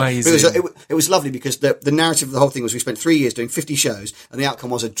 26-25. Amazing. It was lovely because the narrative of the whole thing was we spent 3 years doing 50 shows, and the outcome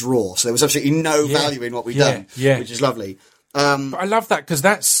was a draw. So there was absolutely no value in what we'd done, which is lovely. But I love that, because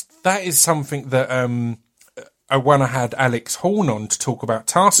that is something that when I had Alex Horn on to talk about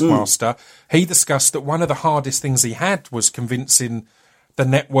Taskmaster, he discussed that one of the hardest things he had was convincing the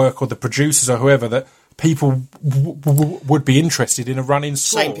network or the producers or whoever that people would be interested in a running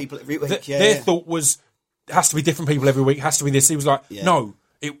score. Same people every week. Their thought was, it has to be different people every week, has to be this. He was like, no.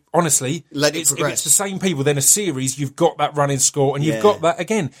 Honestly, if it's the same people, then a series, you've got that running score, and you've got that,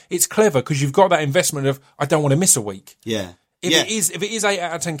 again, it's clever because you've got that investment of, I don't want to miss a week. Yeah. If it is 8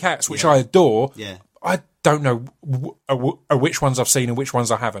 out of 10 Cats, which I adore, I don't know which ones I've seen and which ones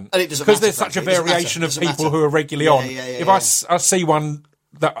I haven't. And it doesn't because matter, there's such a frankly. variation of Doesn't people matter. who are regularly on. If I see one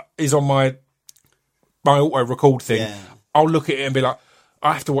that is on my auto record thing, I'll look at it and be like,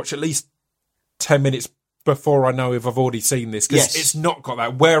 I have to watch at least 10 minutes before I know if I've already seen this, because it's not got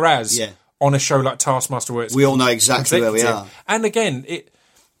that. Whereas on a show like Taskmaster, where it's we all know exactly where we are, and again,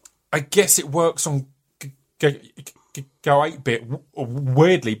 I guess it works on Go 8-bit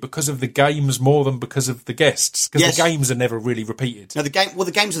weirdly because of the games more than because of the guests, because the games are never really repeated. No, the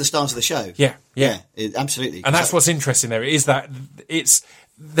games are the start of the show. Absolutely. And that's what's interesting there, is that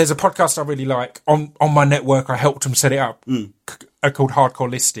there's a podcast I really like on my network. I helped them set it up, called Hardcore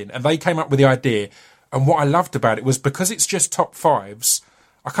Listing, and they came up with the idea. And what I loved about it was, because it's just top fives,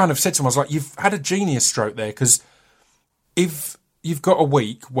 I kind of said to them, I was like, you've had a genius stroke there, because if you've got a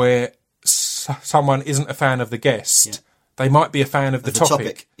week where someone isn't a fan of the guest, they might be a fan of the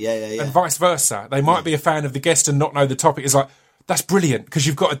topic. And vice versa. They might be a fan of the guest and not know the topic. It's like, that's brilliant, because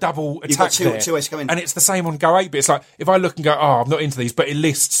you've got a double attack there. Two ways to come in. And it's the same on Go 8-bit. It's like, if I look and go, I'm not into these, but it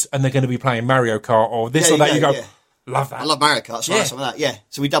lists and they're going to be playing Mario Kart or this or that, you go, love that. I love Mario Kart, so I like some of that,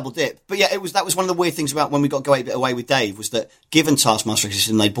 So we double dip. But that was one of the weird things about when we got Go 8-bit away with Dave, was that given Taskmaster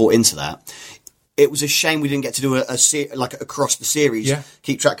existed and they bought into that, it was a shame we didn't get to do like across the series,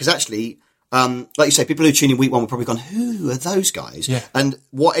 keep track, because actually, like you say, people who tune in week one were probably gone, who are those guys? And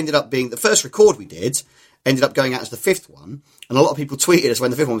what ended up being the first record we did ended up going out as the fifth one, and a lot of people tweeted us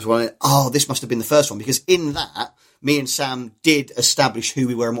when the fifth one was running, this must have been the first one, because in that, me and Sam did establish who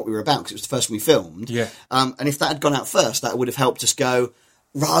we were and what we were about, because it was the first one we filmed. And if that had gone out first, that would have helped us go,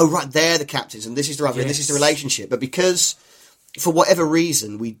 right, they're the captains, and this is the rivalry, and this is the relationship. But because, for whatever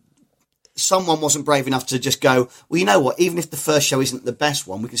reason, someone wasn't brave enough to just go, well, you know what, even if the first show isn't the best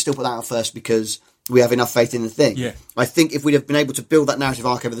one, we can still put that out first because we have enough faith in the thing. I think if we'd have been able to build that narrative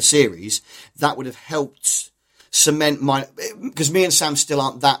arc over the series, that would have helped cement because me and Sam still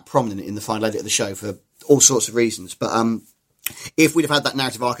aren't that prominent in the final edit of the show for all sorts of reasons, but if we'd have had that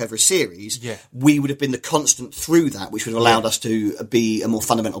narrative arc over a series, we would have been the constant through that, which would have allowed us to be a more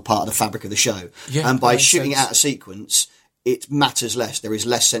fundamental part of the fabric of the show. And by shooting out a sequence, it matters less. There is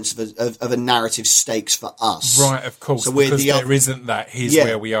less sense of a narrative stakes for us. Right, of course. So because there isn't that, here's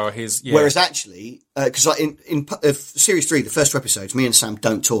where we are, here's... Whereas actually, because in Series 3, the first two episodes, me and Sam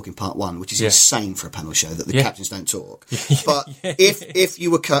don't talk in part 1, which is insane for a panel show, that the captains don't talk. But if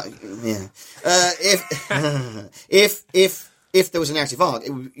you were... If there was a narrative arc,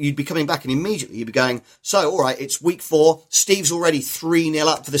 you'd be coming back and immediately you'd be going, so, all right, it's week 4, Steve's already 3-0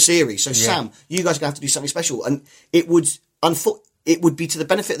 up for the series, so Sam, you guys are going to have to do something special. And it would be to the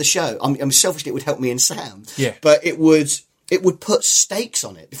benefit of the show. I mean, selfishly, it would help me and Sam. But it would put stakes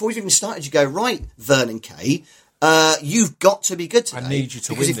on it. Before we've even started, you go, right, Vernon Kay, you've got to be good today. I need you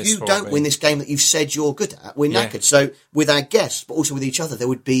to win this. Because if you don't win this game that you've said you're good at, we're knackered. So with our guests, but also with each other,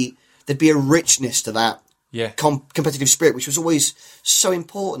 there'd be a richness to that competitive spirit, which was always so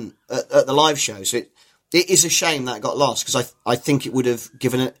important at the live show. So it is a shame that got lost, because I think it would have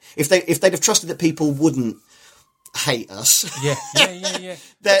given it, if they'd have trusted that people wouldn't hate us.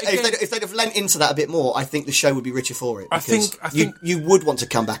 If they'd have lent into that a bit more, I think the show would be richer for it. I think you would want to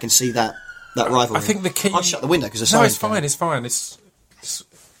come back and see that rivalry. I think the key... I'll shut the window because it's fine. It's fine. It's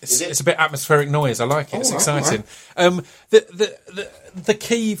a bit atmospheric noise. I like it. It's exciting. Right. The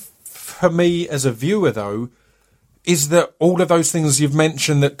key for me as a viewer, though, is that all of those things you've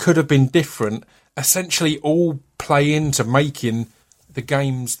mentioned that could have been different essentially all play into making the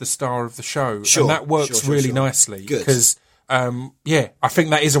game's the star of the show. Sure, and that works sure, really sure. nicely. Good. Because, I think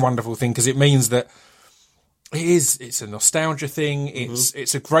that is a wonderful thing, because it means that it's a nostalgia thing.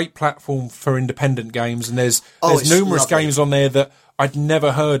 It's a great platform for independent games, and there's it's numerous lovely. games on there that I'd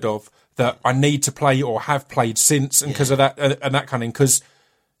never heard of that I need to play or have played since, and because of that and that kind of thing. Because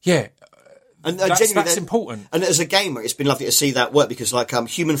And that's genuinely, important. And as a gamer, it's been lovely to see that work, because like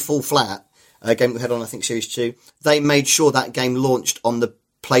Human Fall Flat, a game we had on, I think, Series 2, they made sure that game launched on the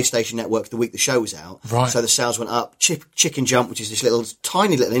PlayStation Network the week the show was out. Right. So the sales went up. Chicken Jump, which is this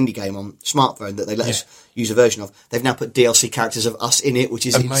tiny little indie game on smartphone that they let us use a version of, they've now put DLC characters of us in it, which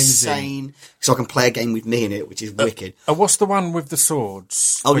is Amazing. insane. So I can play a game with me in it, which is wicked. What's the one with the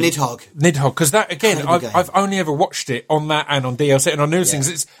swords? Oh, Nidhogg. Nidhogg, because that, again, Incredible game. I've only ever watched it on that and on DLC and on news things.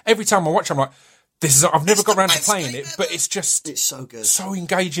 It's every time I watch, I'm like, I've never got around to playing it, but it's just It's so good. so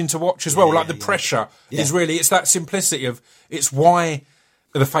engaging to watch as well. The pressure is really, it's that simplicity of, it's why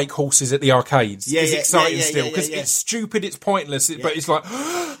the fake horses at the arcades is exciting still, because it's stupid, it's pointless, but it's like,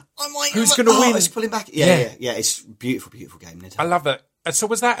 who's going to win? It's pulling back. Yeah. It's a beautiful, beautiful game, Nidhogg. I love that. So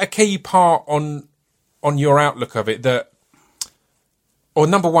was that a key part on your outlook of it, that, or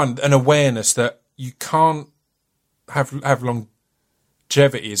number one, an awareness that you can't have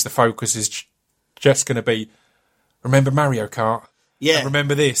longevity as the focus is just going to be, remember Mario Kart? Yeah. And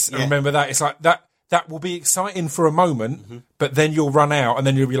remember this, and remember that. It's like that will be exciting for a moment, but then you'll run out, and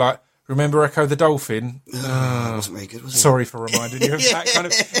then you'll be like, remember Echo the Dolphin? It wasn't very good, was it? Sorry for reminding you of that kind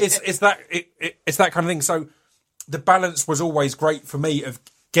of. It's that kind of thing. So the balance was always great for me of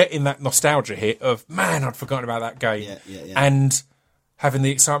getting that nostalgia hit of, man, I'd forgotten about that game, and having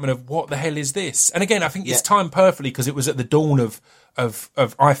the excitement of, what the hell is this? And again, I think it's timed perfectly, because it was at the dawn of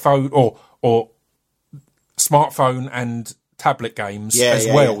iPhone or smartphone and tablet games as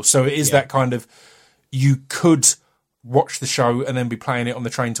well. Yeah. So it is that kind of, you could watch the show and then be playing it on the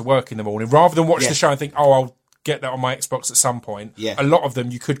train to work in the morning, rather than watch the show and think, I'll get that on my Xbox at some point. Yeah. A lot of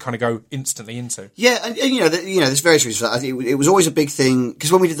them you could kind of go instantly into. Yeah, and there's various reasons for that. I think it was always a big thing,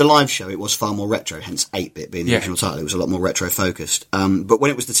 because when we did the live show, it was far more retro, hence 8-bit being the original title. It was a lot more retro focused. But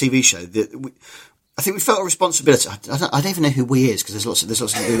when it was the TV show, I think we felt a responsibility. I don't even know who we is, because there's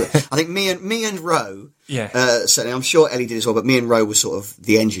lots of people. I think me and Ro. Certainly, I'm sure Ellie did as well. But me and Ro was sort of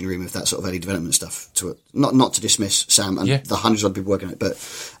the engine room of that sort of early development stuff. Not to dismiss Sam and the hundreds of other people working on it, but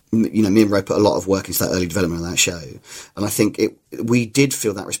me and Ro put a lot of work into that early development of that show. And I think we did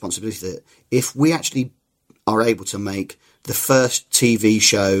feel that responsibility, that if we actually are able to make the first TV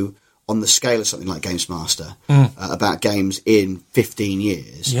show on the scale of something like Games Master about games in 15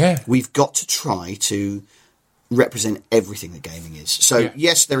 years, we've got to try to represent everything that gaming is. So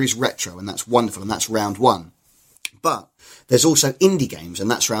yes, there is retro, and that's wonderful, and that's round one. But there's also indie games, and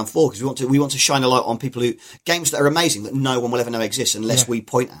that's round 4, because we want to shine a light on games that are amazing that no one will ever know exist unless we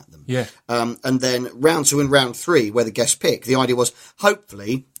point at them. And then round 2 and round 3, where the guests pick, the idea was,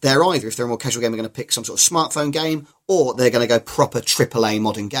 hopefully they're either, if they're a more casual game, they're going to pick some sort of smartphone game, or they're going to go proper AAA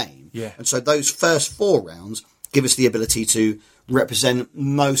modern game. And so those first 4 rounds give us the ability to represent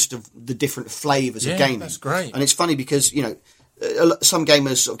most of the different flavours of gaming. That's great. And it's funny because, some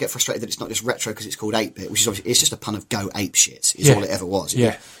gamers sort of get frustrated that it's not just retro because it's called 8-bit, which is obviously, it's just a pun of go ape shit, is all it ever was.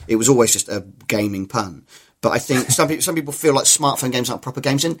 It was always just a gaming pun. But I think some people feel like smartphone games aren't proper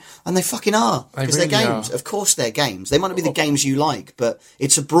games, and they fucking are, because they're games. Of course they're games. They might not be the games you like, but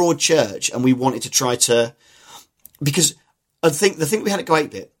it's a broad church, and we wanted to try to, because I think the thing we had at Go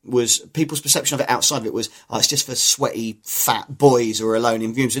 8-Bit was people's perception of it outside of it was, it's just for sweaty, fat boys who are alone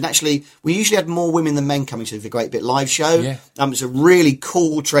in rooms. And actually, we usually had more women than men coming to the Go 8-Bit live show. It was a really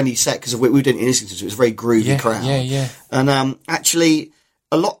cool, trendy set, because we did it in Islington, so it was a very groovy crowd. And actually,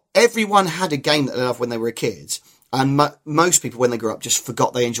 everyone had a game that they loved when they were kids. And most people, when they grew up, just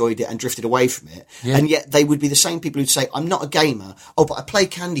forgot they enjoyed it and drifted away from it. And yet they would be the same people who'd say, I'm not a gamer. Oh, but I play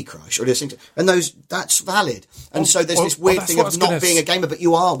Candy Crush. Or this thing. And that's valid. And so there's this weird thing of not being a gamer, but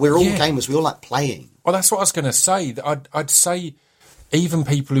you are. We're all gamers. We all like playing. Well, that's what I was going to say. I'd say even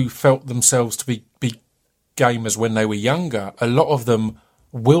people who felt themselves to be gamers when they were younger, a lot of them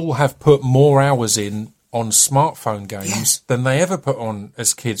will have put more hours in on smartphone games than they ever put on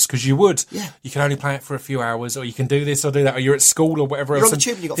as kids, because you can only play it for a few hours, or you can do this or do that, or you're at school or whatever you're else. On the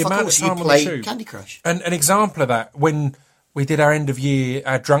tube and you've got the fuck amount all, of so time you on play the tube. Candy Crush. And an example of that, when we did our end of year,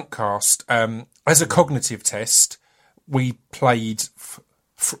 our drunk cast, as a cognitive test, we played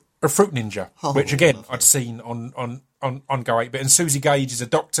a Fruit Ninja, which again I'd seen on Go 8-Bit, and Susie Gage is a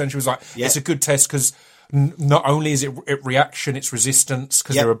doctor, and she was like, it's a good test because not only is it reaction, it's resistance,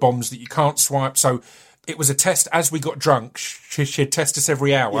 because there are bombs that you can't swipe. So it was a test. As we got drunk, she'd test us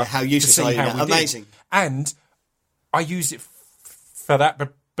every hour. How useless to see are you how now? we Amazing. did. And I used it for that,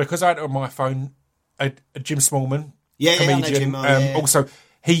 but because I had it on my phone, a Jim Smallman, I know comedian, Jim, yeah. also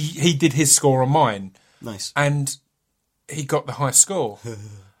he did his score on mine. Nice. And he got the high score.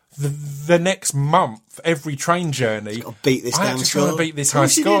 The next month, every train journey, beat this I had to try and beat this high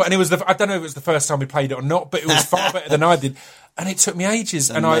score. And it was I don't know if it was the first time we played it or not, but it was far better than I did. And it took me ages.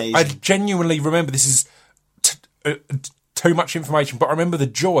 And I genuinely remember, this is too much information, but I remember the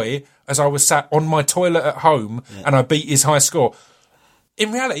joy as I was sat on my toilet at home and I beat his high score.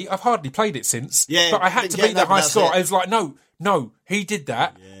 In reality, I've hardly played it since, but I had to beat the high score. I was like, no, he did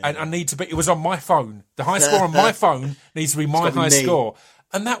that, and I need to beat. It was on my phone. The high score on my phone needs to be my high score,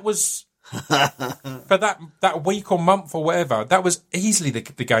 and that was for that week or month or whatever. That was easily the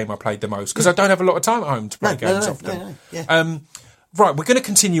game I played the most, because I don't have a lot of time at home to play games often. Right, we're going to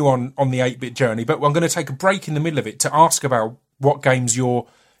continue on the 8-bit journey, but I'm going to take a break in the middle of it to ask about what games you're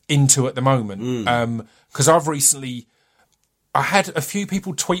into at the moment, because I've recently. I had a few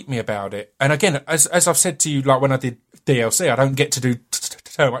people tweet me about it. And again, as I've said to you, like when I did DLC, I don't get to do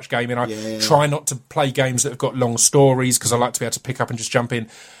so much gaming. I try not to play games that have got long stories, because I like to be able to pick up and just jump in.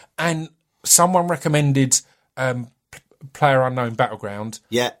 And someone recommended PlayerUnknown Battleground.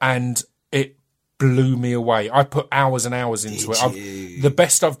 Yeah. And it blew me away. I put hours and hours into it. The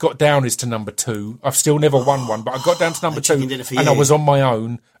best I've got down is to number 2. I've still never won one, but I got down to number 2 and I was on my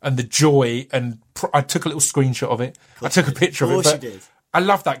own, and the joy, and I took a little screenshot of it. I took a picture of it. But you did. I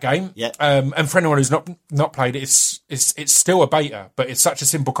love that game. Yeah. And for anyone who's not played it, it's still a beta, but it's such a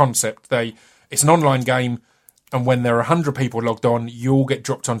simple concept. It's an online game, and when there are 100 people logged on, you all get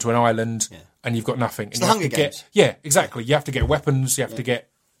dropped onto an island, and you've got nothing. It's the Hunger Games. Yeah, exactly. You have to get weapons, you have to get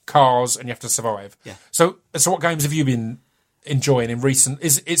cars, and you have to survive. Yeah. So what games have you been enjoying in recent?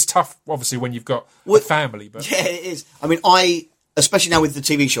 It's tough, obviously, when you've got a family, but yeah, it is. I mean, especially now with the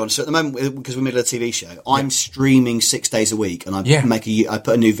TV show on. So at the moment, because we're in the middle of the TV show, I'm streaming 6 days a week, and I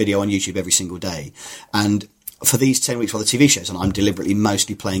put a new video on YouTube every single day. And for these 10 weeks while the TV show's on, I'm deliberately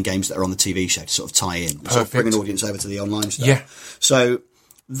mostly playing games that are on the TV show to sort of tie in, sort of bring an audience over to the online stuff. Yeah. So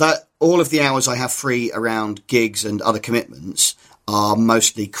that all of the hours I have free around gigs and other commitments are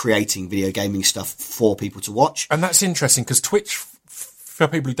mostly creating video gaming stuff for people to watch. And that's interesting, because Twitch, for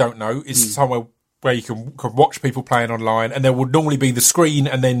people who don't know, is somewhere where you can watch people playing online, and there would normally be the screen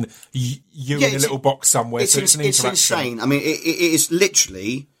and then you in a little box somewhere. So it's an interaction. It's insane. I mean, it is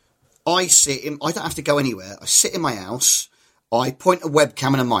literally, I don't have to go anywhere. I sit in my house, I point a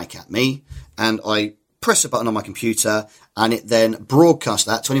webcam and a mic at me, and I press a button on my computer, and it then broadcasts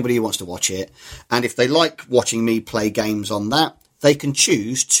that to anybody who wants to watch it. And if they like watching me play games on that, they can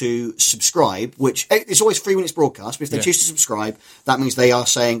choose to subscribe, which it's always free when it's broadcast, but if they choose to subscribe, that means they are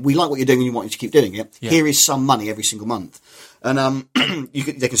saying, we like what you're doing and you want you to keep doing it. Yeah. Here is some money every single month. And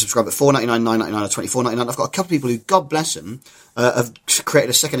they can subscribe at $4.99, $9.99 or $24.99. I've got a couple of people who, God bless them, have created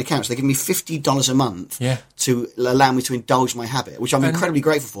a second account. So they give me $50 a month to allow me to indulge my habit, which I'm incredibly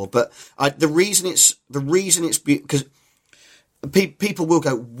grateful for. But the reason it's because people will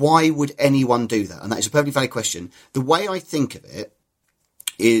go, why would anyone do that? And that is a perfectly valid question. The way I think of it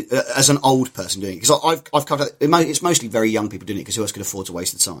is, as an old person doing it, because I've covered it, it's mostly very young people doing it, because who else can afford to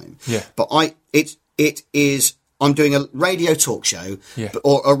waste the time? Yeah. But I'm doing a radio talk show,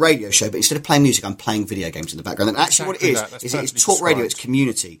 or a radio show, but instead of playing music, I'm playing video games in the background. And actually what it is it's talk radio, it's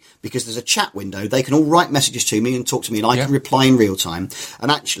community, because there's a chat window. They can all write messages to me and talk to me, and I can reply in real time.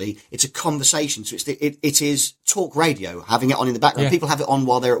 And actually, it's a conversation. So it is talk radio, having it on in the background. People have it on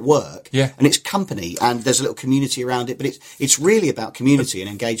while they're at work, and it's company, and there's a little community around it. But it's really about community and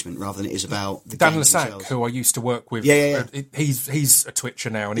engagement rather than it is about the Dan games Lasac, themselves. who I used to work with, he's a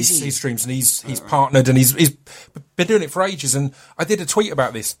Twitcher now, and he streams, and he's partnered, and he's been doing it for ages. And I did a tweet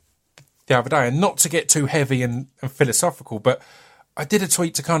about this the other day, and not to get too heavy and philosophical, but I did a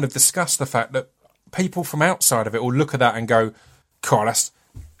tweet to kind of discuss the fact that people from outside of it will look at that and go, "God,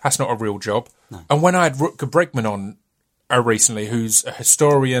 that's not a real job." No. And when I had Rutger Bregman on recently, who's a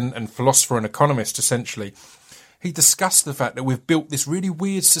historian and philosopher and economist, essentially, he discussed the fact that we've built this really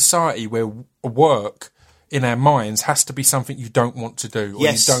weird society where work in our minds has to be something you don't want to do, or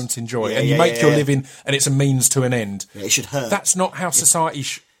you don't enjoy, and you make your living, and it's a means to an end. Yeah, it should hurt. That's not how society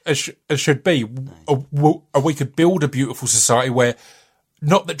should be. No. We could build a beautiful society where,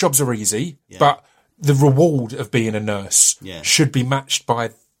 not that jobs are easy, but the reward of being a nurse should be matched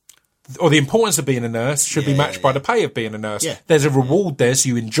by, or the importance of being a nurse should be matched by the pay of being a nurse. Yeah. There's a reward there, so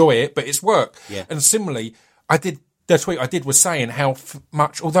you enjoy it, but it's work. Yeah. And similarly, the tweet I did was saying how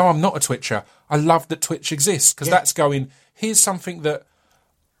much, although I'm not a Twitcher, I love that Twitch exists, because that's going, here's something that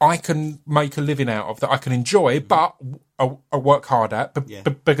I can make a living out of, that I can enjoy, but I work hard at.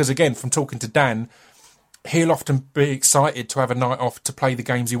 Because again, from talking to Dan, he'll often be excited to have a night off to play the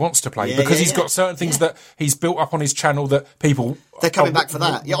games he wants to play because he's got certain things that he's built up on his channel that people... They're coming back for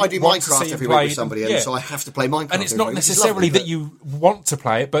that. Yeah, I do Minecraft every week with somebody, and so I have to play Minecraft. And it's not necessarily that you want to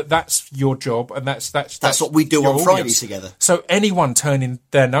play it, but that's your job, and that's what we do on Fridays together. So anyone turning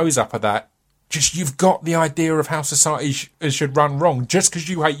their nose up at that, just you've got the idea of how society should run wrong. Just because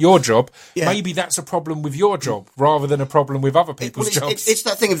you hate your job, maybe that's a problem with your job rather than a problem with other people's jobs. It's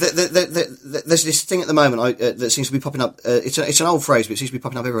that thing of there's this thing at the moment that seems to be popping up. It's an old phrase, but it seems to be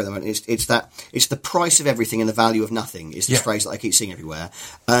popping up everywhere at the moment. It's the price of everything and the value of nothing is this phrase that I keep seeing everywhere.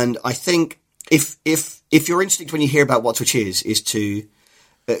 And I think if your instinct when you hear about what Twitch is to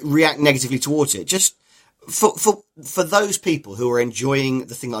react negatively towards it, just for those people who are enjoying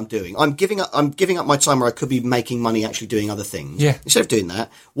the thing that I'm doing, I'm giving up my time where I could be making money actually doing other things. Yeah. Instead of doing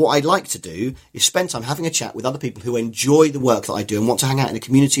that, what I'd like to do is spend time having a chat with other people who enjoy the work that I do and want to hang out in a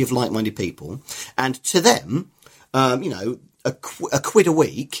community of like-minded people. And to them, a quid a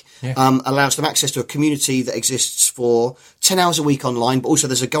week allows them access to a community that exists for 10 hours a week online, but also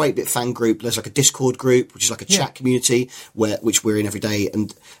there's a Go 8-Bit fan group, there's like a Discord group, which is like a chat community which we're in every day,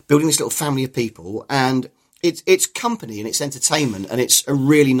 and building this little family of people, and it's company and it's entertainment and it's a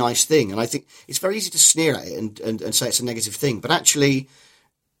really nice thing. And I think it's very easy to sneer at it and say it's a negative thing, but actually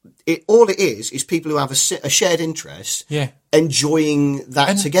all it is people who have a shared interest enjoying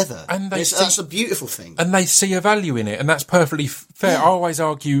that together. And that's a beautiful thing. And they see a value in it, and that's perfectly fair. I always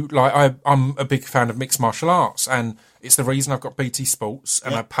argue, like, I'm a big fan of mixed martial arts, and it's the reason I've got BT Sports,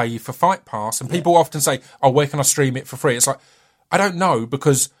 and I pay for Fight Pass. And people often say, oh, where can I stream it for free? It's like, I don't know,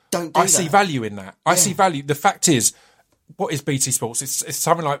 because I see value in that. I see value. The fact is, what is BT Sports? It's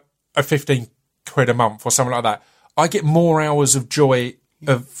something like a 15 quid a month or something like that. I get more hours of joy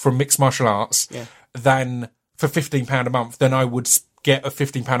from mixed martial arts than for £15 a month than I would get a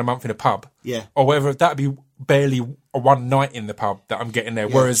 £15 a month in a pub. Yeah. Or whether that'd be barely a one night in the pub that I'm getting there.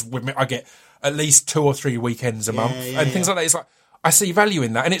 Yeah. Whereas with me, I get at least 2 or 3 weekends a month and things like that. It's like, I see value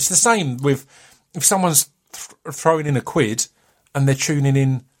in that. And it's the same with if someone's throwing in a quid and they're tuning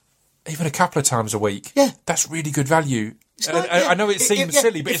in even a couple of times a week. Yeah. That's really good value. I know it seems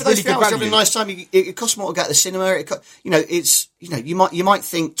silly, but it's really good value. Having a nice time. It costs more to go to the cinema. You might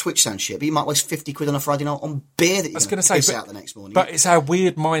think Twitch sounds shit, but you might waste 50 quid on a Friday night on beer that you're going to piss out the next morning. But it's our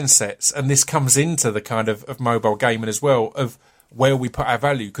weird mindsets, and this comes into the kind of mobile gaming as well, of where we put our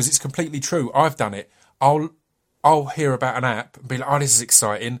value, because it's completely true. I've done it. I'll hear about an app and be like, oh, this is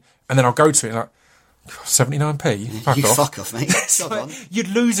exciting, and then I'll go to it and like, 79p? Fuck off, mate. You'd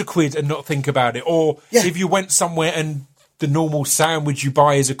lose a quid and not think about it. Or if you went somewhere and the normal sandwich you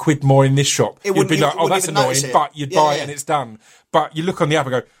buy is a quid more in this shop, you'd be like, oh, that's annoying, but you'd buy it and it's done. But you look on the app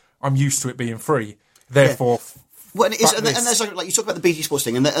and go, I'm used to it being free, therefore... Well, and there's like you talk about the BT Sports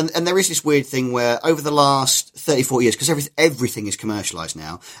thing, and there is this weird thing where over the last 30, 40 years, because everything is commercialised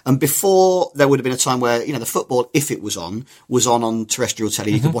now, and before there would have been a time where, the football, if it was on terrestrial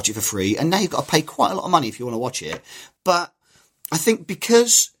telly, you could watch it for free, and now you've got to pay quite a lot of money if you want to watch it. But I think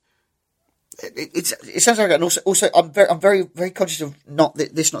because it sounds like that, and also I'm very, very conscious of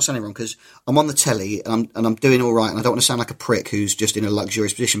this not sounding wrong, because I'm on the telly and I'm doing all right, and I don't want to sound like a prick who's just in a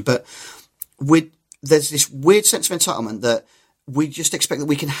luxurious position, but there's this weird sense of entitlement that we just expect that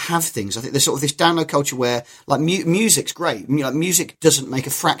we can have things. I think there's sort of this download culture where, like, music's great. Music doesn't make a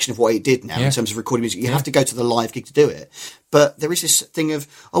fraction of what it did now in terms of recording music. You have to go to the live gig to do it. But there is this thing of,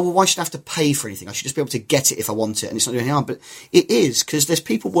 oh, well, why should I have to pay for anything? I should just be able to get it if I want it, and it's not doing any harm. But it is, because there's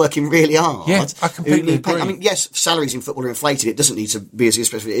people working really hard. Yeah, I completely agree. I mean, yes, salaries in football are inflated. It doesn't need to be as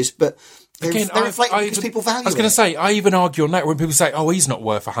expensive as it is, but they're inflated because people value it. I was going to say, I even argue on that when people say, oh, he's not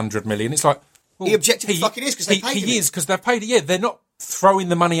worth 100 million. It's like, well, he objectively fucking is, because they paid him. He is, because they've paid it. Yeah, they're not throwing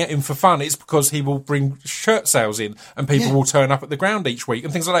the money at him for fun. It's because he will bring shirt sales in and people will turn up at the ground each week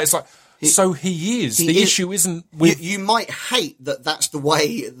and things like that. It's like, so he is. The issue isn't with... You might hate that that's the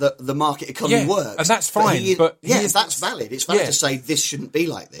way that the market economy works. And that's fine. But that's valid. It's valid to say this shouldn't be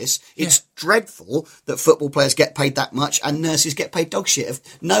like this. It's dreadful that football players get paid that much and nurses get paid dog shit.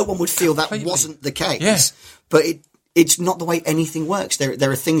 No one would feel that wasn't the case. Yeah. But it's not the way anything works. There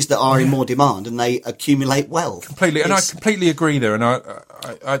are things that are in more demand, and they accumulate wealth. Completely, and I completely agree there. And I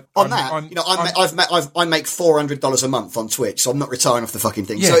make $400 a month on Twitch, so I'm not retiring off the fucking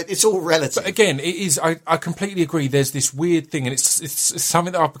thing. So it's all relative. But again, it is. I completely agree. There's this weird thing, and it's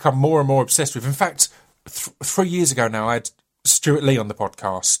something that I've become more and more obsessed with. In fact, 3 years ago now, I had Stuart Lee on the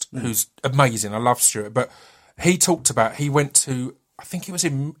podcast, who's amazing. I love Stuart, but he talked about he went to, I think it was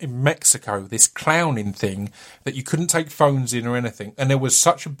in Mexico, this clowning thing that you couldn't take phones in or anything. And there was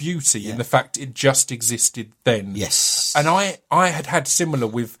such a beauty in the fact it just existed then. Yes. And I had similar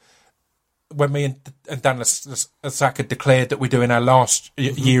with when me and Dan Lasak had declared that we're doing our last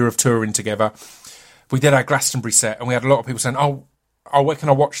year of touring together, we did our Glastonbury set, and we had a lot of people saying, "Oh, where can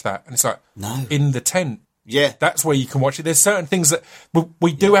I watch that?" And it's like, no, in the tent. Yeah, that's where you can watch it. There's certain things that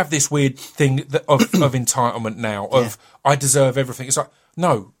we do have this weird thing of entitlement now. Of I deserve everything. It's like,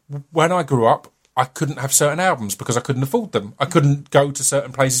 no. When I grew up, I couldn't have certain albums because I couldn't afford them. I couldn't go to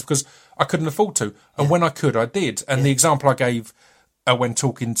certain places because I couldn't afford to. And when I could, I did. And the example I gave when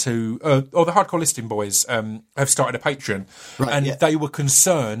talking to the Hardcore Listing Boys have started a Patreon, and they were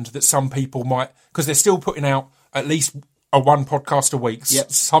concerned that some people might, because they're still putting out at least one podcast a week,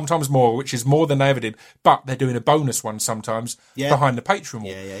 sometimes more, which is more than they ever did, but they're doing a bonus one sometimes behind the Patreon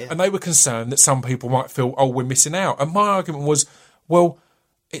wall. And they were concerned that some people might feel, oh, we're missing out. And my argument was, well,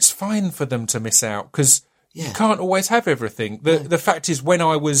 it's fine for them to miss out because you can't always have everything. The fact is, when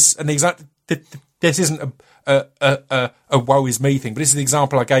I was, and this isn't a woe is me thing, but this is the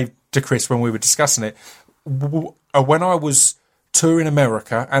example I gave to Chris when we were discussing it. When I was touring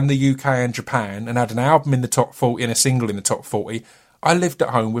America and the UK and Japan and had an album in the top 40 and a single in the top 40, I lived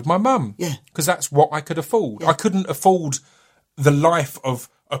at home with my mum. Yeah. Because that's what I could afford. I couldn't afford the life of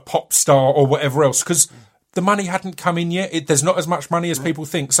a pop star or whatever else because the money hadn't come in yet. There's not as much money as people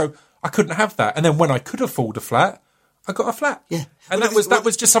think. So I couldn't have that. And then when I could afford a flat, I got a flat. Yeah. And that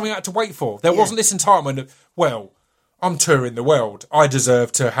was just something I had to wait for. There wasn't this entitlement of, well, I'm touring the world. I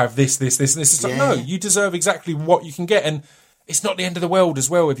deserve to have this, and this. It's like, no, you deserve exactly what you can get. And it's not the end of the world as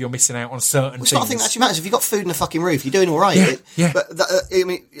well if you're missing out on certain things. It's not a thing that actually matters. If you've got food and a fucking roof, you're doing all right. But I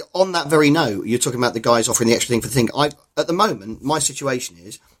mean, on that very note, you're talking about the guys offering the extra thing for the thing. At the moment, my situation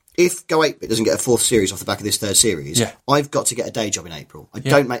is, if Go 8-Bit doesn't get a fourth series off the back of this third series, I've got to get a day job in April.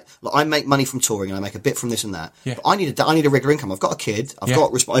 I make money from touring and I make a bit from this and that. But I need a regular income. I've got a kid. I've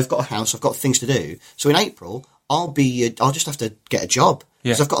got a house. I've got things to do. So in April, I'll just have to get a job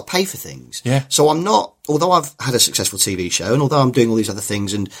because I've got to pay for things. So I'm not. Although I've had a successful TV show and although I'm doing all these other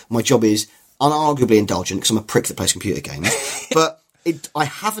things and my job is unarguably indulgent because I'm a prick that plays computer games, but I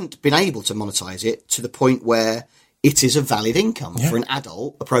haven't been able to monetize it to the point where it is a valid income for an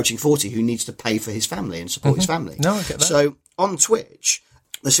adult approaching 40 who needs to pay for his family and support his family. No, I get that. So on Twitch,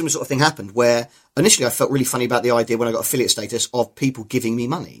 the similar sort of thing happened where initially I felt really funny about the idea when I got affiliate status of people giving me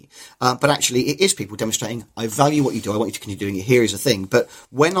money. But actually it is people demonstrating, I value what you do, I want you to continue doing it, here is a thing. But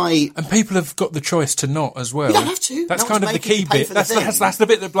when And people have got the choice to not as well. You don't have to. That's kind of the key bit. That's the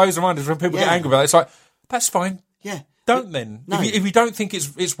bit that blows my mind is when people get angry about it. It's like, that's fine. Yeah. Don't then. No. If you don't think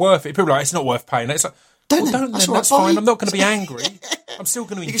it's worth it, people are like, it's not worth paying. It's like, that's fine. I'm not going to be angry. I'm still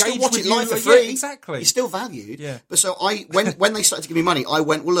going to engage with you. You can still watch it live for free. Exactly. You're still valued. Yeah. But so when they started to give me money, I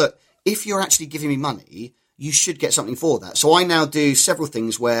went, well, look, if you're actually giving me money, you should get something for that. So I now do several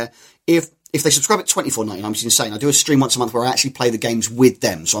things where if they subscribe at $24.99, which is insane, I do a stream once a month where I actually play the games with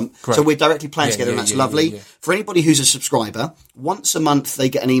them. So we're directly playing together, and that's lovely. Yeah. For anybody who's a subscriber, once a month they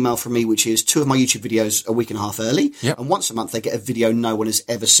get an email from me, which is 2 of my YouTube videos a week and a half early. Yep. And once a month they get a video no one has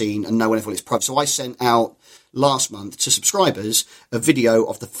ever seen and no one ever will. It's private. So I sent out last month to subscribers a video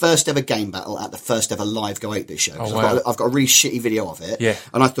of the first ever game battle at the first ever live Go 8-Bit show. Oh, wow. I've got a really shitty video of it. Yeah.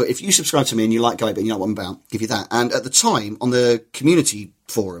 And I thought, if you subscribe to me and you like Go 8-Bit and you know what I'm about, give you that. And at the time, on the community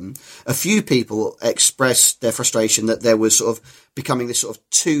forum, a few people expressed their frustration that there was sort of becoming this sort of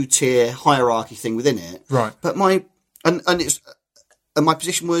 2-tier hierarchy thing within it. Right. But my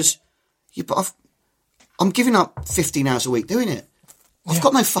position was, but I'm giving up 15 hours a week doing it. I've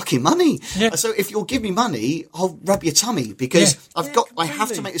got no fucking money. Yeah. So if you'll give me money, I'll rub your tummy because I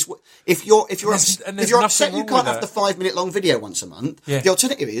have to make this. If you're upset you can't have the 5-minute long video once a month, the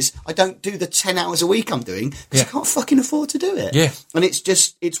alternative is I don't do the 10 hours a week I'm doing because I can't fucking afford to do it. Yeah. And it's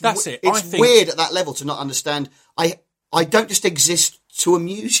weird at that level to not understand. I don't just exist to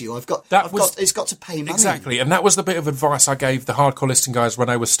amuse you. It's got to pay money. Exactly. And that was the bit of advice I gave the Hardcore Listing guys when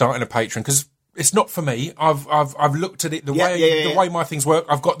they were starting a Patreon, because it's not for me. I've looked at it the way my things work.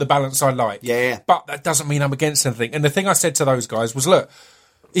 I've got the balance I like. But that doesn't mean I'm against anything. And the thing I said to those guys was, look,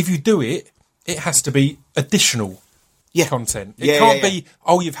 if you do it, it has to be additional content. It can't be,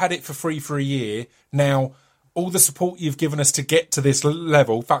 you've had it for free for a year. Now, all the support you've given us to get to this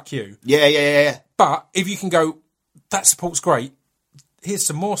level, fuck you. Yeah. But if you can go, that support's great, here's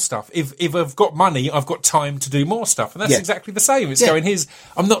some more stuff. If I've got money, I've got time to do more stuff. And that's exactly the same. It's going,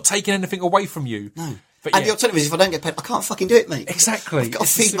 I'm not taking anything away from you. No. But the alternative is if I don't get paid, I can't fucking do it, mate. Exactly. I've got to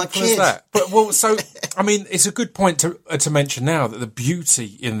feed my kids. But so I mean, it's a good point to mention now that the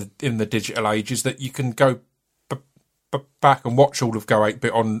beauty in the digital age is that you can go back and watch all of Go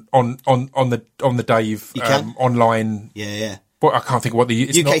 8-Bit on the Dave online. Yeah. But I can't think of what the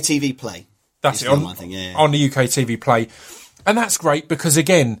UK TV Play. That's it. On the UK TV Play. And that's great because,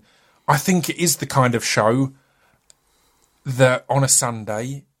 again, I think it is the kind of show that on a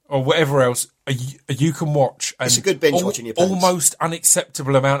Sunday or whatever else you can watch. It's a good binge watch in your pants. Almost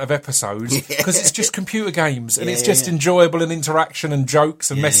unacceptable amount of episodes because it's just computer games and it's just enjoyable and interaction and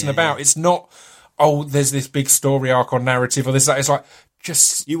jokes and messing about. It's not, there's this big story arc or narrative or this, that. It's like,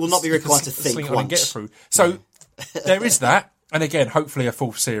 just... You will not be required to think once. And get through. So there is that. And again, hopefully a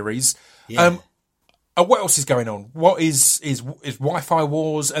fourth series. Yeah. What else is going on? What is Wi-Fi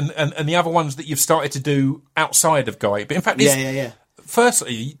Wars and the other ones that you've started to do outside of Go 8? But in fact,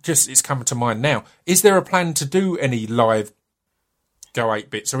 firstly, just it's coming to mind now. Is there a plan to do any live Go 8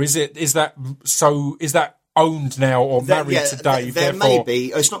 bits, or is that owned now or married to Dave? There may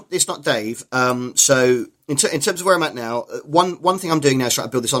be. It's not Dave. So in terms of where I'm at now, one thing I'm doing now is trying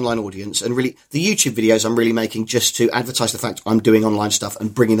to build this online audience, and really the YouTube videos I'm really making just to advertise the fact I'm doing online stuff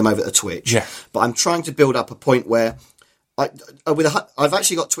and bringing them over to Twitch. Yeah. But I'm trying to build up a point where I've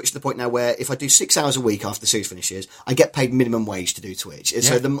actually got Twitch to the point now where if I do 6 hours a week after the series finishes, I get paid minimum wage to do Twitch.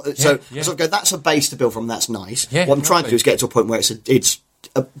 So I sort of go, that's a base to build from. That's nice. Yeah, what I'm trying to do is get to a point where it's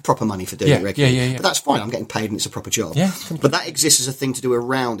a proper money for doing it regularly. But that's fine. I'm getting paid and it's a proper job. Yeah, but that exists as a thing to do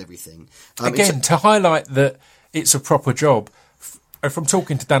around everything. Again, to highlight that it's a proper job, from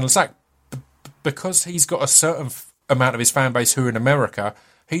talking to Daniel Sack, because he's got a certain amount of his fan base who are in America,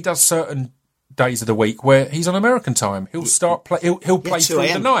 he does certain days of the week where he's on American time. He'll start play. He'll play through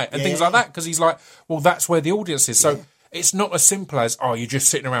the night and things like that because he's like, well, that's where the audience is. So it's not as simple as you're just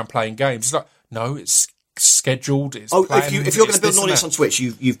sitting around playing games. It's like, no, it's scheduled. It's planned, if you're going to build an audience on Twitch,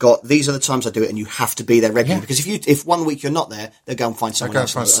 you've got these are the times I do it, and you have to be there regularly because if 1 week you're not there, they'll go and find someone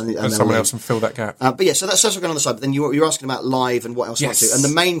else and fill that gap. But so that's what's going on the side. But then you're asking about live and what else I do, and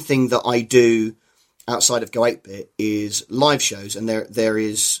the main thing that I do outside of Go 8-Bit is live shows, and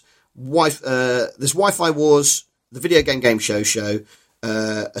there's Wi-Fi Wars, the video game show,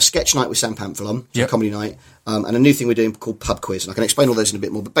 a sketch night with Sam Pamphilon, a comedy night, and a new thing we're doing called Pub Quiz, and I can explain all those in a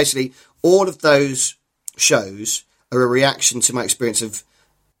bit more. But basically, all of those shows are a reaction to my experience of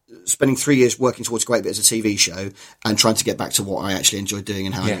spending 3 years working towards Go 8-Bit as a TV show and trying to get back to what I actually enjoyed doing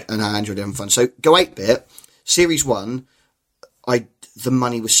and how I enjoyed having fun. So Go 8-Bit, Series 1, the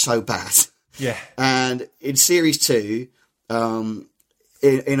money was so bad. Yeah. And in Series 2,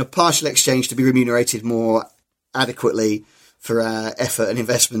 in a partial exchange to be remunerated more adequately for our effort and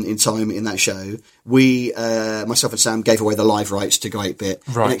investment in time in that show, we, myself and Sam, gave away the live rights to Go 8-Bit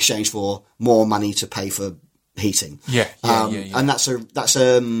in exchange for more money to pay for heating. And that's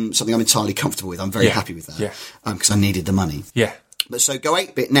something I'm entirely comfortable with. I'm very happy with that because I needed the money. Yeah. But so Go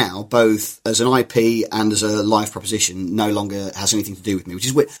 8-Bit now, both as an IP and as a live proposition, no longer has anything to do with me, which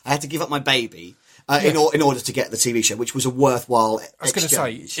is weird. I had to give up my baby in order to get the TV show, which was a worthwhile I was going to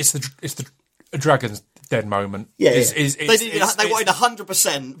say, it's the Dragon's Den moment. They wanted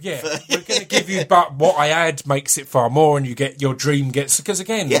 100%. Yeah, we're going to give you, but what I add makes it far more, and you get your dream gets, because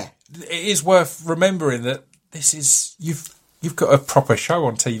again, it is worth remembering that this is you've got a proper show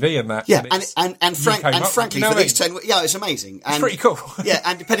on TV and that. Yeah, and frankly, for these 10 it's amazing. And, it's pretty cool.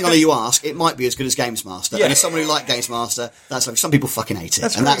 And depending on who you ask, it might be as good as Games Master. And as someone who liked Games Master, that's like, some people fucking hate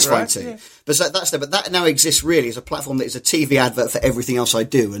it, and that's fine too. Yeah. But that now exists really as a platform that is a TV advert for everything else I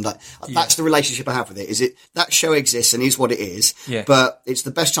do, and that's the relationship I have with it. That show exists and is what it is, but it's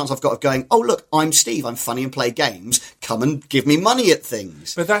the best chance I've got of going, oh look, I'm Steve, I'm funny and play games, come and give me money at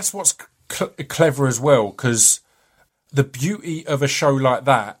things. But that's what's clever as well, because the beauty of a show like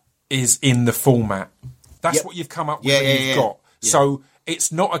that is in the format. That's what you've come up with and you've got. Yeah. So it's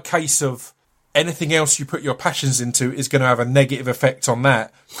not a case of anything else you put your passions into is going to have a negative effect on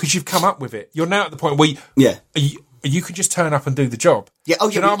that because you've come up with it. You're now at the point where you can just turn up and do the job. Yeah. Oh,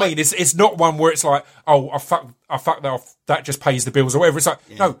 do you know what I mean? It's not one where it's like, I fuck that off. That just pays the bills or whatever. It's like,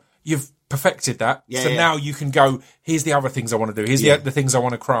 no, you've perfected that. Now you can go, here's the other things I want to do. Here's the things I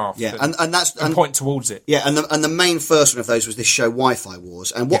want to craft. Yeah. And point towards it. Yeah. And the main first one of those was this show Wi-Fi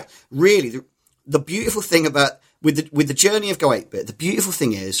Wars. And what really the beautiful thing about with the journey of Go 8-Bit, the beautiful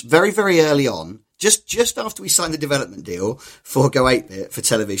thing is very, very early on, just after we signed the development deal for Go 8-Bit for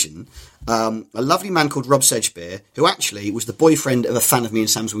television, a lovely man called Rob Sedgebeer, who actually was the boyfriend of a fan of me and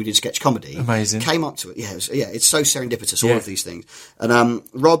Sam's when we did sketch comedy. Amazing. Came up to it. It's so serendipitous, all of these things. And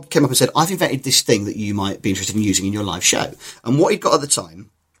Rob came up and said, I've invented this thing that you might be interested in using in your live show. And what he'd got at the time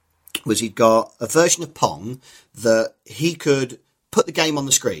was he'd got a version of Pong that he could put the game on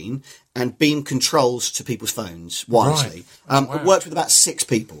the screen and beam controls to people's phones wirelessly. It worked with about 6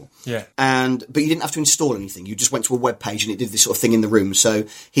 people. Yeah. But you didn't have to install anything. You just went to a web page and it did this sort of thing in the room. So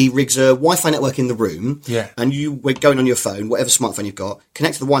he rigs a Wi-Fi network in the room. Yeah. And you were going on your phone, whatever smartphone you've got,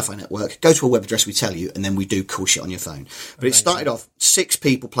 connect to the Wi-Fi network, go to a web address we tell you, and then we do cool shit on your phone. But it started off 6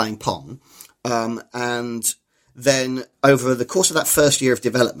 people playing Pong. And then over the course of that first year of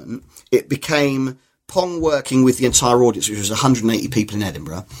development, it became Pong working with the entire audience, which was 180 people in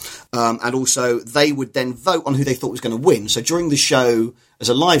Edinburgh. And also they would then vote on who they thought was going to win. So during the show, as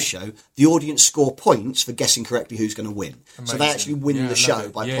a live show, the audience score points for guessing correctly who's going to win. Amazing. So they actually win the show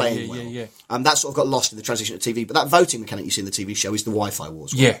by playing well. That sort of got lost in the transition to TV. But that voting mechanic you see in the TV show is the Wi-Fi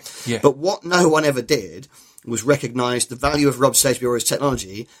Wars. Yeah. But what no one ever did was recognise the value of Rob Sedgbery or his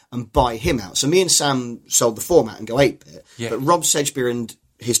technology and buy him out. So me and Sam sold the format and Go 8-Bit. Yeah. But Rob Sedgbery and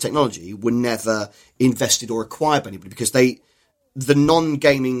his technology were never invested or acquired by anybody because the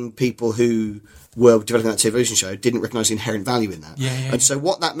non-gaming people who were developing that television show didn't recognise the inherent value in that. And so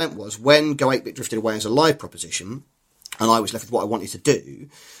what that meant was when Go 8-Bit drifted away as a live proposition and I was left with what I wanted to do,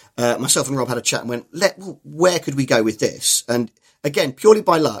 myself and Rob had a chat and went, where could we go with this? And again, purely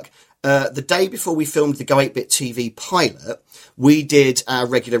by luck, the day before we filmed the Go 8-Bit TV pilot, we did our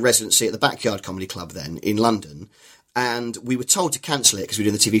regular residency at the Backyard Comedy Club then in London. And we were told to cancel it because we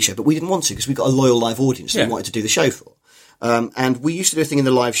were doing the TV show, but we didn't want to because we got a loyal live audience that we wanted to do the show for. And we used to do a thing in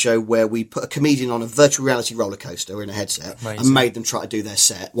the live show where we put a comedian on a virtual reality roller coaster in a headset and made them try to do their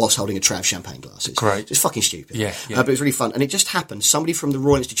set whilst holding a tray of champagne glasses. Great. It's fucking stupid. But it was really fun. And it just happened. Somebody from the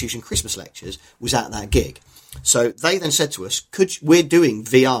Royal Institution Christmas lectures was at that gig. So they then said to us, we're doing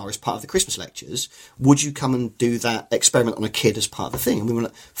VR as part of the Christmas lectures. Would you come and do that experiment on a kid as part of the thing? And we were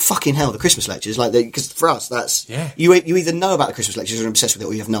like, fucking hell, the Christmas lectures. Because for us, that's, you either know about the Christmas lectures or are obsessed with it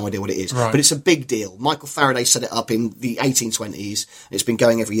or you have no idea what it is. Right. But it's a big deal. Michael Faraday set it up in the 1820s. It's been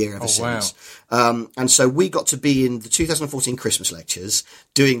going every year ever since. Wow. And so we got to be in the 2014 Christmas lectures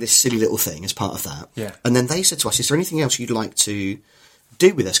doing this silly little thing as part of that. Yeah. And then they said to us, is there anything else you'd like to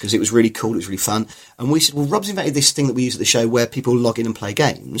do with us, because it was really cool, it was really fun. And we said, well, Rob's invented this thing that we use at the show where people log in and play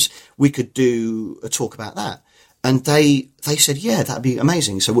games. We could do a talk about that. And they said, yeah, that'd be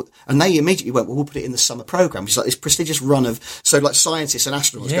amazing. So, and they immediately went, well, we'll put it in the summer programme, which is like this prestigious run of, so like scientists and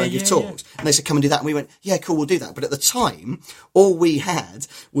astronauts going to give talks. And they said, come and do that. And we went, yeah, cool, we'll do that. But at the time, all we had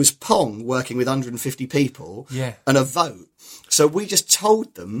was Pong working with 150 people and a vote. So we just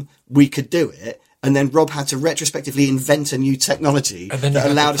told them we could do it. And then Rob had to retrospectively invent a new technology that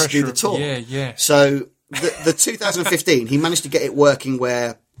allowed us to do the talk. So the 2015, he managed to get it working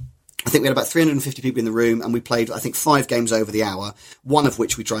where I think we had about 350 people in the room and we played, I think, 5 games over the hour, one of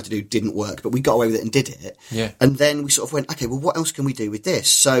which we tried to do didn't work, but we got away with it and did it. And then we sort of went, okay, well, what else can we do with this?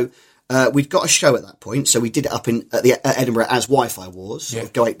 So we'd got a show at that point, so we did it up at Edinburgh as Wi-Fi Wars, sort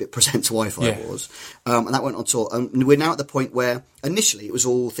of Go 8-Bit presents Wi-Fi Wars, and that went on tour. And we're now at the point where initially it was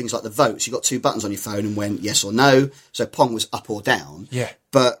all things like the votes. You got 2 buttons on your phone and went yes or no, so Pong was up or down.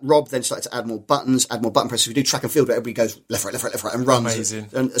 But Rob then started to add more button presses. We do track and field where everybody goes left, right, left, right, left, right, and runs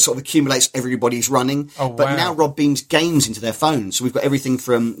and sort of accumulates everybody's running. But now Rob beams games into their phones. So we've got everything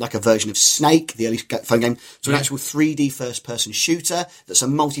from like a version of Snake, the early phone game, to an actual 3D first-person shooter that's a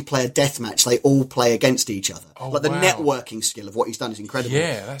multiplayer deathmatch. They all play against each other. The networking skill of what he's done is incredible.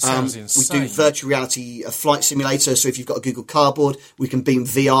 That sounds insane. We do virtual reality, a flight simulator. So if you've got a Google Cardboard, we can beam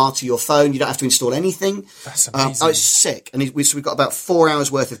VR to your phone. You don't have to install anything. That's amazing. It's sick. And so we've got about 4 hours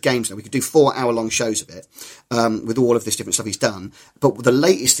worth of games now. We could do 4-hour-long shows of it with all of this different stuff he's done. But the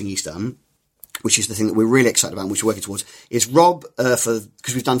latest thing he's done, which is the thing that we're really excited about and which we're working towards, is Rob, because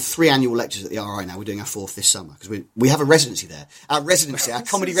we've done 3 annual lectures at the RI now, we're doing our 4th this summer, because we have a residency there. Our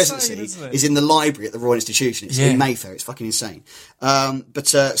comedy residency is in the library at the Royal Institution. It's in Mayfair. It's fucking insane.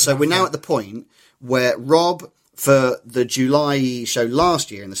 So we're now at the point where Rob, for the July show last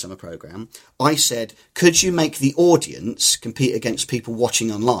year in the summer programme, I said, could you make the audience compete against people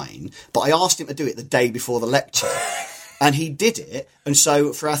watching online? But I asked him to do it the day before the lecture. And he did it. And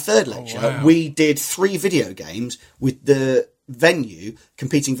so for our 3rd lecture, we did 3 video games with the venue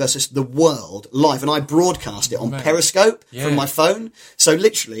competing versus the world live, and I broadcast it on Periscope from my phone. So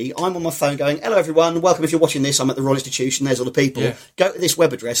literally, I'm on my phone going, hello everyone, welcome. If you're watching this, I'm at the Royal Institution, there's all the people. Go to this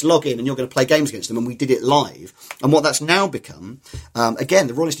web address, log in, and you're going to play games against them. And we did it live. And what that's now become, again,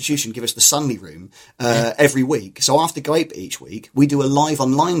 the Royal Institution give us the Sunday Room every week. So after Go 8-Bit each week, we do a live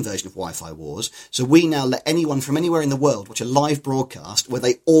online version of Wi-Fi Wars. So we now let anyone from anywhere in the world watch a live broadcast where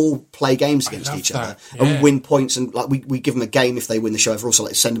they all play games against each other and win points, and like we give them a game if they win the show. I've also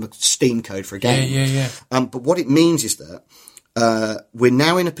send them a Steam code for a game. But what it means is that we're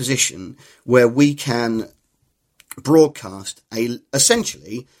now in a position where we can broadcast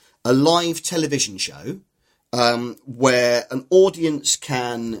essentially a live television show where an audience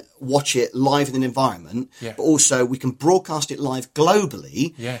can watch it live in an environment, but also we can broadcast it live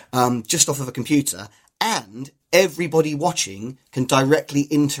globally, just off of a computer, and everybody watching can directly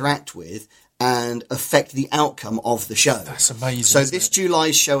interact with and affect the outcome of the show. That's amazing. So this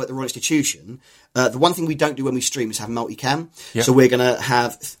July's show at the Royal Institution, the one thing we don't do when we stream is have multicam. Yeah. So we're going to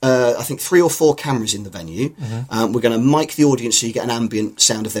have, I think, 3 or 4 cameras in the venue. Mm-hmm. We're going to mic the audience so you get an ambient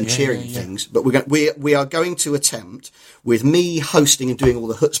sound of them cheering and things. But we are going to attempt, with me hosting and doing all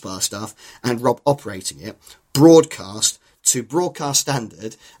the chutzpah stuff and Rob operating it, broadcast to broadcast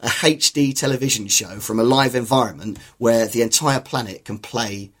standard a HD television show from a live environment where the entire planet can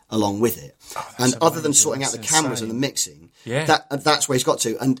play along with it. And other than sorting out the cameras and the mixing, that's where he's got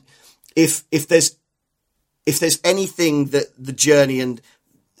to. And if there's anything that the journey and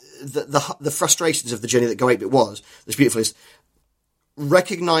the frustrations of the journey that Go 8-Bit was, that's beautiful, is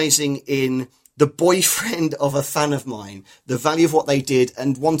recognising in the boyfriend of a fan of mine the value of what they did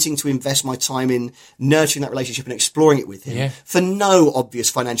and wanting to invest my time in nurturing that relationship and exploring it with him for no obvious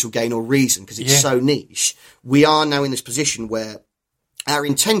financial gain or reason, because it's so niche. We are now in this position where our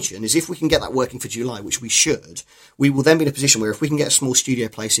intention is, if we can get that working for July, which we should, we will then be in a position where if we can get a small studio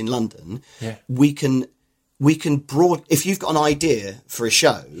place in London, we can if you've got an idea for a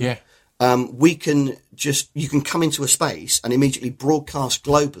show, you can come into a space and immediately broadcast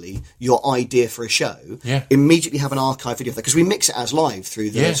globally your idea for a show, immediately have an archive video of that, because we mix it as live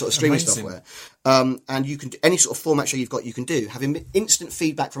through the sort of streaming software. And you can, any sort of format show you've got, you can do, have instant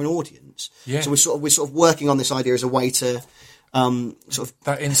feedback from an audience. So we're sort of working on this idea as a way to, sort of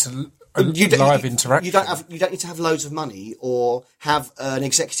that instant live interaction. You don't need to have loads of money or have an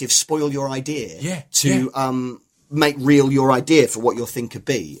executive spoil your idea to make real your idea for what your thing could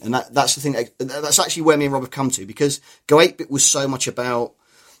be. And that's the thing. That's actually where me and Rob have come to, because Go 8-Bit was so much about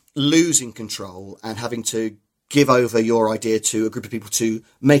losing control and having to give over your idea to a group of people to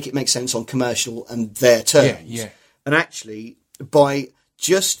make it make sense on commercial and their terms. And actually, by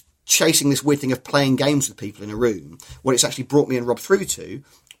just chasing this weird thing of playing games with people in a room, what it's actually brought me and Rob through to,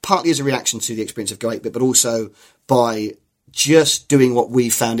 partly as a reaction to the experience of Go 8-Bit, but also by just doing what we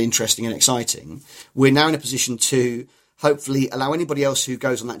found interesting and exciting, we're now in a position to hopefully allow anybody else who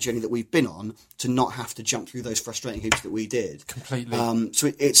goes on that journey that we've been on to not have to jump through those frustrating hoops that we did. Completely.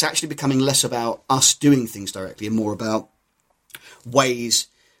 So it's actually becoming less about us doing things directly and more about ways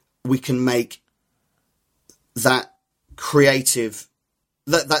we can make that creative,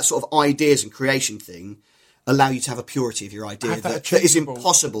 that sort of ideas and creation thing allow you to have a purity of your idea that is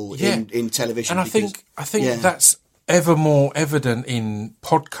impossible in television. And I think that's ever more evident in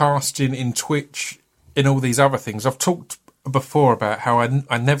podcasting, in Twitch, in all these other things. I've talked before about how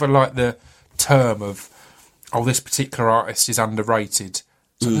I never like the term of, this particular artist is underrated.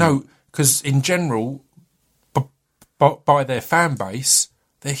 So no, because in general, by their fan base,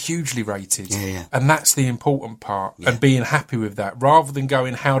 they're hugely rated. And that's the important part, and being happy with that, rather than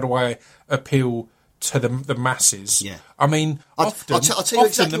going, how do I appeal to the masses? I mean, often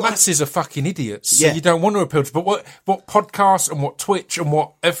the masses are fucking idiots, so you don't want to appeal to. But what podcasts and what Twitch and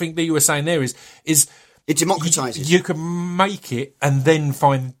what everything that you were saying there is it democratises. You can make it and then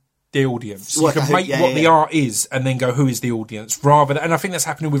find the audience. You can make what the art is and then go, who is the audience? Rather than, and I think that's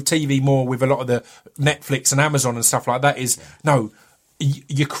happening with TV more, with a lot of the Netflix and Amazon and stuff like that, is no,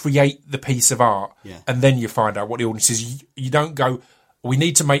 you create the piece of art and then you find out what the audience is. You don't go, we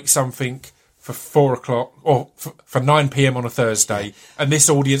need to make something for 4 o'clock or for 9 p.m. on a Thursday and this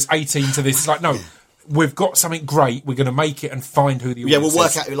audience 18 to this. It's like, no, we've got something great. We're going to make it and find who the audience is. We'll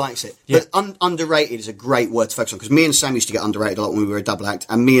work out who likes it. But underrated is a great word to focus on, because me and Sam used to get underrated a lot when we were a double act,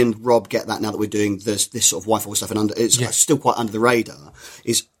 and me and Rob get that now that we're doing this sort of Wi-Fi stuff, and it's still quite under the radar,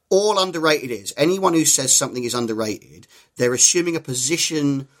 is all underrated is. Anyone who says something is underrated, they're assuming a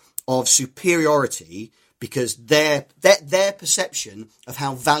position of superiority because their perception of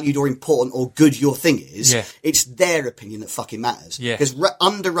how valued or important or good your thing is, it's their opinion that fucking matters. Because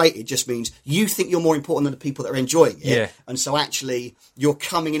underrated just means you think you're more important than the people that are enjoying it. And so actually you're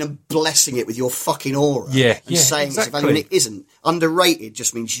coming in and blessing it with your fucking aura and saying it's a value, and it isn't. Underrated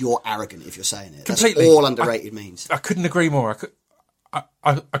just means you're arrogant if you're saying it. Completely. That's all underrated means. I couldn't agree more.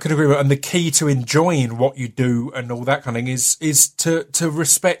 I could agree with it. And the key to enjoying what you do and all that kind of thing is to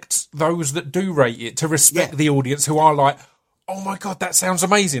respect those that do rate it, to respect the audience who are like, oh my God, that sounds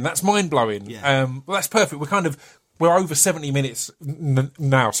amazing. That's mind blowing. Well, that's perfect. We're over 70 minutes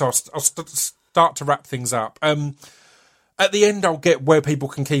now, so I'll start to wrap things up. At the end, I'll get where people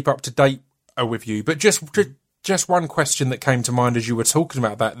can keep up to date with you. But just one question that came to mind as you were talking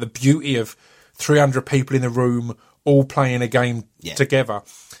about that, the beauty of 300 people in the room all playing a game Yeah. together.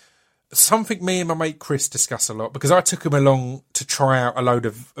 Something me and my mate Chris discuss a lot, because I took him along to try out a load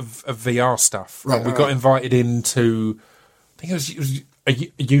of VR stuff. Right, and we right, got right. invited into, I think it was a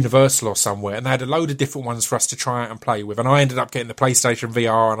Universal or somewhere, and they had a load of different ones for us to try out and play with. And I ended up getting the PlayStation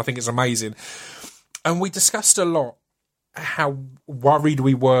VR, and I think it's amazing. And we discussed a lot how worried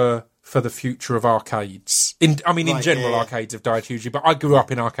we were for the future of arcades. In Right, general, yeah. arcades have died hugely, but I grew up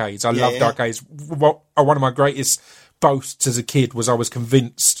in arcades. I loved yeah. arcades. One of my greatest boasts as a kid was I was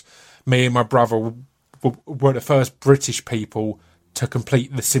convinced me and my brother were the first British people to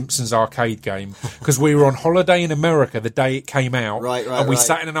complete the Simpsons arcade game, because we were on holiday in America the day it came out, Right, and we right.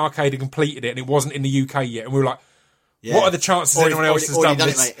 sat in an arcade and completed it, and it wasn't in the UK yet, and we were like, Yeah. what are the chances Already- anyone else has already done done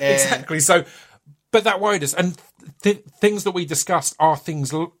it, this? mate. Yeah. Exactly. So, but that worried us, and things that we discussed are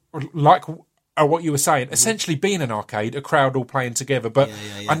things like what you were saying, essentially being an arcade, a crowd all playing together. But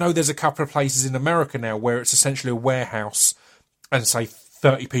yeah. I know there's a couple of places in America now where it's essentially a warehouse, and say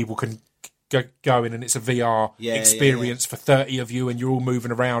 30 people can go in, and it's a VR experience for 30 of you, and you're all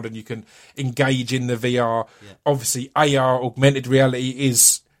moving around and you can engage in the VR. Obviously, AR, augmented reality,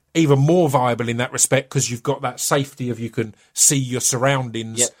 is even more viable in that respect, because you've got that safety of you can see your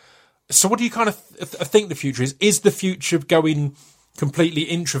surroundings. Yep. So what do you kind of think the future is? Is the future going completely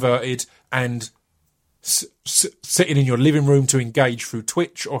introverted and sitting in your living room to engage through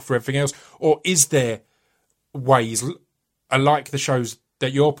Twitch or for everything else? Or is there ways, like the shows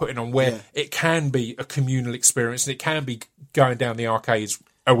that you're putting on, where it can be a communal experience, and it can be going down the arcades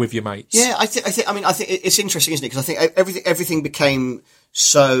with your mates? Yeah, I think it's interesting, isn't it? Because I think everything became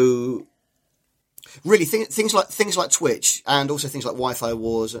so. Really, things like Twitch, and also things like Wi-Fi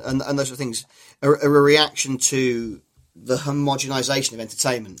wars, and those sort of things are a reaction to the homogenization of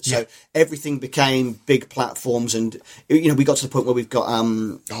entertainment. So everything became big platforms, and we got to the point where we've got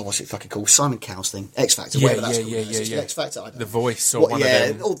what's it fucking called? Simon Cowell's thing, X Factor, whatever that's called. Yeah. X Factor, I don't know. The Voice or one of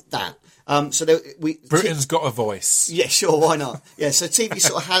them. all that. Britain's got a voice. Yeah, sure, why not? Yeah, so TV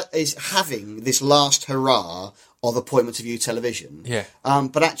sort of is having this last hurrah of appointment to view television. Yeah.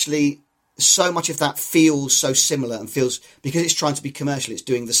 But actually, so much of that feels so similar, and feels, because it's trying to be commercial, it's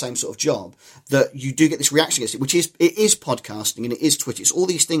doing the same sort of job, that you do get this reaction against it, which is, it is podcasting and it is Twitch. It's all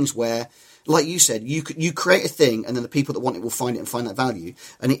these things where, like you said, you create a thing, and then the people that want it will find it and find that value.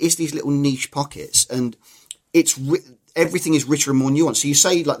 And it is these little niche pockets, and it's everything is richer and more nuanced. So you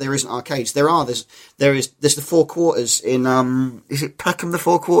say, like, there isn't arcades. There's the Four Quarters in is it Peckham, the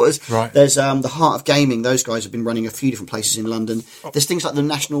Four Quarters? Right. There's the Heart of Gaming. Those guys have been running a few different places in London. There's things like the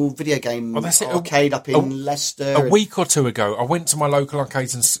National Video Game Arcade up in Leicester. A week or two ago, I went to my local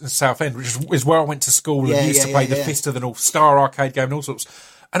arcades in Southend, which is where I went to school and used to play the Fist of the North Star arcade game and all sorts.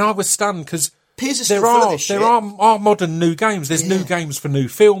 And I was stunned, because there are modern new games. There's new games for new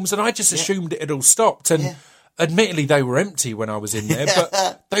films, and I just assumed it had all stopped. And admittedly, they were empty when I was in there,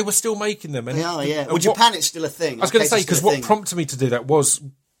 but they were still making them. And Well, Japan, it's still a thing. I was going to say, because what prompted me to do that was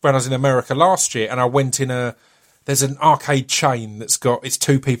when I was in America last year, and I went in there's an arcade chain that's got, it's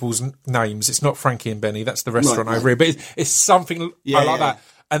two people's names. It's not Frankie and Benny, that's the restaurant over here, but it's something like that.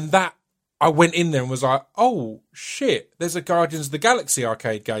 And that, I went in there and was like, oh shit, there's a Guardians of the Galaxy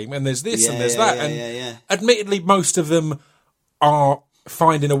arcade game, and there's this and there's that. And admittedly, most of them are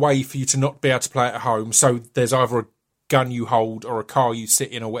finding a way for you to not be able to play it at home. So there's either a gun you hold or a car you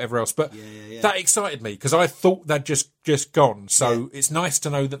sit in or whatever else. But that excited me, because I thought they'd just gone. So it's nice to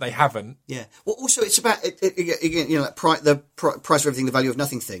know that they haven't. Yeah. Well, also it's about again, the price of everything, the value of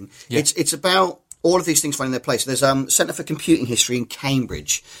nothing thing. Yeah. It's about all of these things finding their place. There's Centre for Computing History in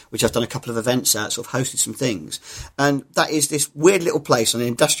Cambridge, which I've done a couple of events at, sort of hosted some things, and that is this weird little place on an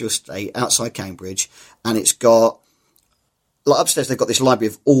industrial estate outside Cambridge, and it's got, like, upstairs they've got this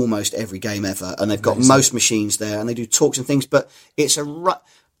library of almost every game ever, and they've got most machines there, and they do talks and things, but it's a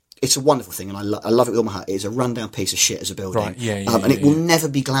wonderful thing, and I love it with all my heart. It's a rundown piece of shit as a building. Right, and it will never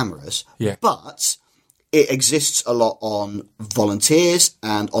be glamorous, but it exists a lot on volunteers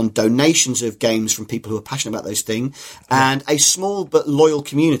and on donations of games from people who are passionate about those things, and a small but loyal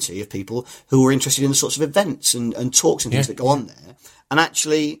community of people who are interested in the sorts of events and talks and things that go on there. And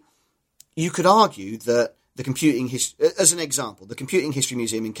actually, you could argue that the as an example, the Computing History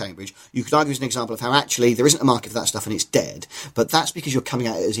Museum in Cambridge, you could argue as an example of how actually there isn't a market for that stuff and it's dead, but that's because you're coming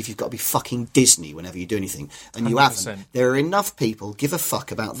at it as if you've got to be fucking Disney whenever you do anything, and you 100%. haven't. There are enough people give a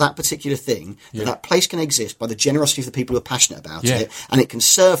fuck about that particular thing that place can exist by the generosity of the people who are passionate about it, and it can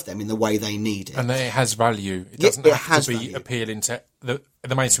serve them in the way they need it. And that it has value. It doesn't have to be appealing to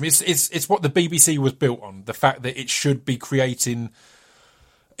the mainstream. It's what the BBC was built on, the fact that it should be creating...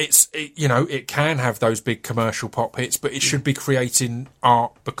 it can have those big commercial pop hits, but it should be creating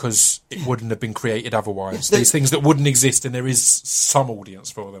art because it wouldn't have been created otherwise. These things that wouldn't exist, and there is some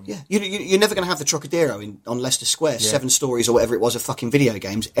audience for them. Yeah, you're never going to have the Trocadero on Leicester Square, 7 stories or whatever it was of fucking video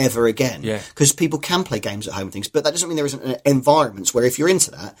games ever again. Yeah. Because people can play games at home and things, but that doesn't mean there isn't environments where if you're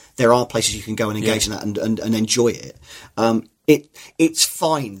into that, there are places you can go and engage in that and enjoy it. It's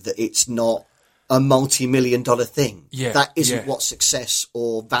fine that it's not a multi-million-dollar thing. Yeah, that isn't what success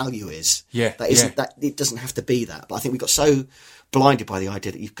or value is. Yeah, that isn't that. It doesn't have to be that. But I think we got so blinded by the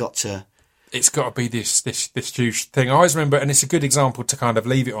idea that you've got to. It's got to be this huge thing. I always remember, and it's a good example to kind of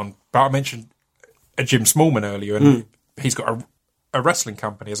leave it on. But I mentioned Jim Smallman earlier, and he's got a wrestling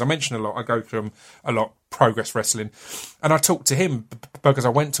company. As I mentioned a lot, I go to him a lot, Progress Wrestling, and I talked to him because I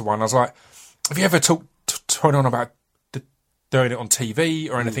went to one. I was like, "Have you ever talked to anyone about doing it on TV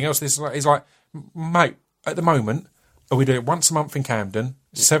or anything else?" He's like, "Mate, at the moment, we do it once a month in Camden,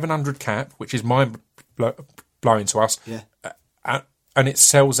 700 cap, which is mind-blowing to us, and it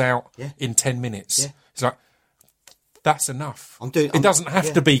sells out in 10 minutes." Yeah. It's like, that's enough. It doesn't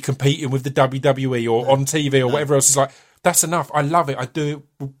have to be competing with the WWE or on TV or whatever else. It's like, that's enough. I love it. I do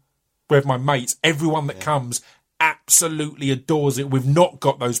it with my mates. Everyone that comes absolutely adores it. We've not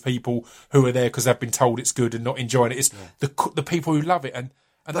got those people who are there because they've been told it's good and not enjoying it. It's the people who love it, and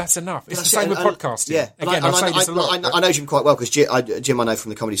that's enough. It's the same with podcasting. Yeah, again, I say this a lot. I know Jim quite well because Jim I know from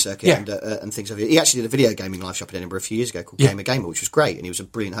the comedy circuit and things. He actually did a video gaming live shop in Edinburgh a few years ago called Gamer Gamer, which was great, and he was a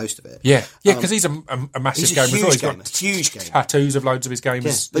brilliant host of it. Yeah, because he's a massive gamer as well. He's got huge gamer. Tattoos of loads of his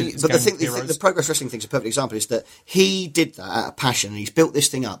games. But the Progress Wrestling thing's a perfect example. Is that he did that out of passion, and he's built this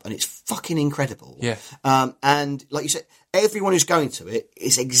thing up, and it's fucking incredible. Yeah. And like you said, everyone who's going to it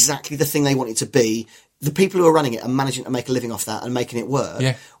is exactly the thing they want it to be. The people who are running it are managing to make a living off that and making it work.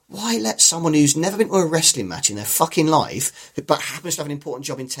 Yeah. Why let someone who's never been to a wrestling match in their fucking life, but happens to have an important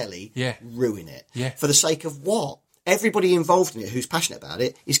job in telly, ruin it? Yeah. For the sake of what? Everybody involved in it who's passionate about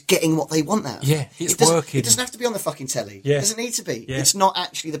it is getting what they want out of it. Yeah, it's working. It doesn't have to be on the fucking telly. Yeah. It doesn't need to be. Yeah. It's not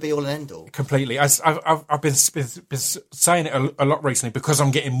actually the be-all and end-all. Completely. I've been saying it a lot recently because I'm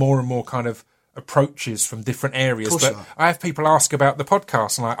getting more and more kind of approaches from different areas. But I have people ask about the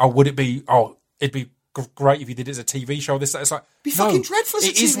podcast and like, it'd be great if you did it as a TV show. This, that. It's like, be fucking dreadful as a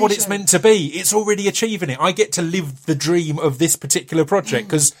TV It is what show. it's meant to be. It's already achieving it. I get to live the dream of this particular project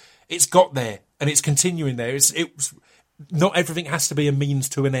because it's got there and it's continuing there. It's not everything has to be a means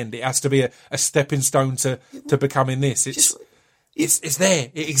to an end. It has to be a stepping stone to becoming this. It's there.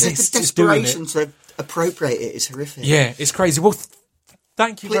 It exists. The desperation to appropriate it is horrific. Yeah, it's crazy. Well,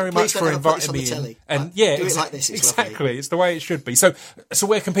 thank you very much don't for ever put this inviting on me the telly. And do it like this. It's exactly. lovely. It's the way it should be. So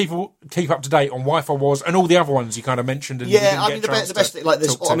where can people keep up to date on Wi-Fi Wars and all the other ones you kind of mentioned? And Yeah, I mean the best thing, like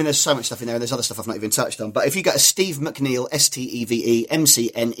there's so much stuff in there, and there's other stuff I've not even touched on. But if you go to Steve McNeil,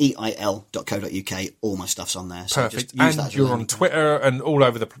 STEVEMCNEIL.co.uk, all my stuff's on there. So Perfect. just use that And as a you're landing on point. Twitter and all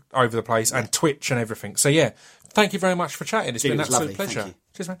over the place, and Twitch and everything. So yeah, thank you very much for chatting. It's been an absolute lovely. Thank pleasure. you.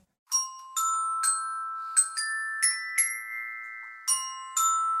 Cheers, man.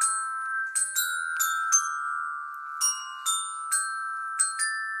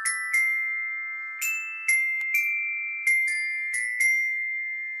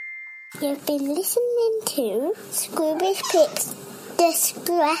 You've been listening to Scroobius Pip's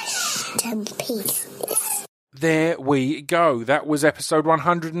Distraction Pieces. There we go. That was episode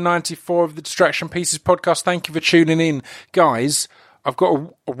 194 of the Distraction Pieces podcast. Thank you for tuning in. Guys, I've got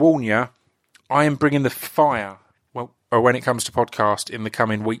to warn you, I am bringing the fire when it comes to podcast in the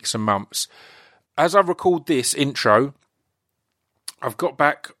coming weeks and months. As I record this intro, I've got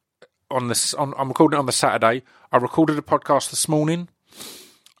back I'm recording it on the Saturday. I recorded a podcast this morning.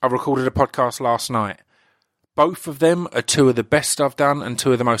 I recorded a podcast last night. Both of them are two of the best I've done and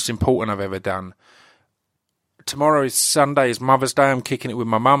two of the most important I've ever done. Tomorrow is Sunday, is Mother's Day. I'm kicking it with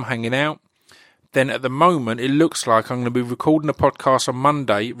my mum, hanging out. Then at the moment, it looks like I'm going to be recording a podcast on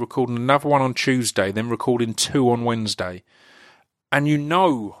Monday, recording another one on Tuesday, then recording 2 on Wednesday. And you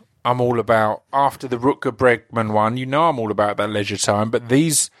know I'm all about, after the Rutger Bregman one, you know I'm all about that leisure time, but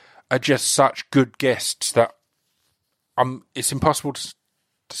these are just such good guests that it's impossible to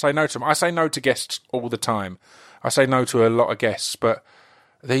say no to them. I say no to guests all the time. I say no to a lot of guests, but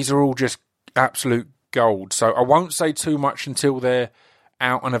these are all just absolute gold. So I won't say too much until they're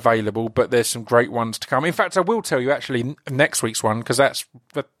out and available, but there's some great ones to come. In fact, I will tell you actually next week's one, because that's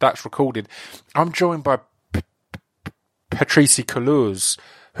recorded. I'm joined by Patrice Couleurs,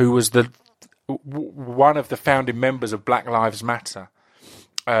 who was one of the founding members of Black Lives Matter.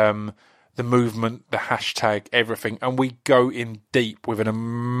 The movement, the hashtag, everything. And we go in deep with an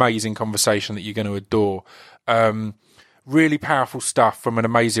amazing conversation that you're going to adore. really powerful stuff from an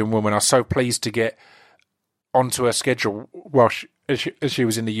amazing woman. I was so pleased to get onto her schedule while as she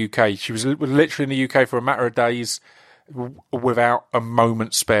was in the UK. She was literally in the UK for a matter of days without a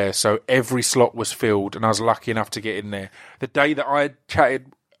moment spare. So every slot was filled, and I was lucky enough to get in there. The day that I had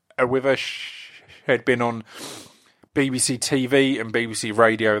chatted with her, she had been on BBC TV and BBC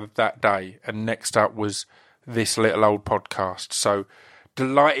Radio that day, and next up was this little old podcast. So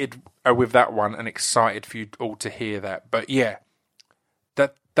delighted with that one and excited for you all to hear that. But yeah,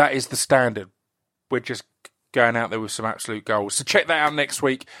 that is the standard. We're just going out there with some absolute goals. So check that out next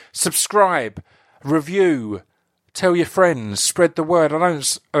week. Subscribe, review, tell your friends, spread the word.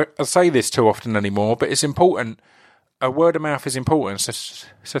 I say this too often anymore, but it's important. A word of mouth is important.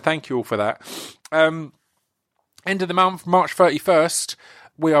 So thank you all for that. End of the month, March 31st,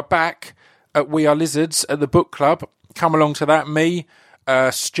 we are back at We Are Lizards at the book club. Come along to that. Me,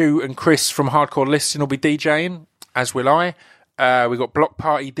 Stu and Chris from Hardcore Listing will be DJing, as will I. We've got Block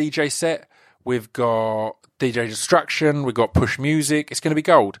Party DJ set. We've got DJ Destruction. We've got Push Music. It's going to be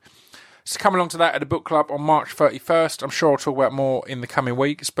gold. So come along to that at the book club on March 31st. I'm sure I'll talk about more in the coming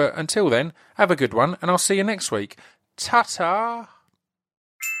weeks. But until then, have a good one, and I'll see you next week. Ta-ta!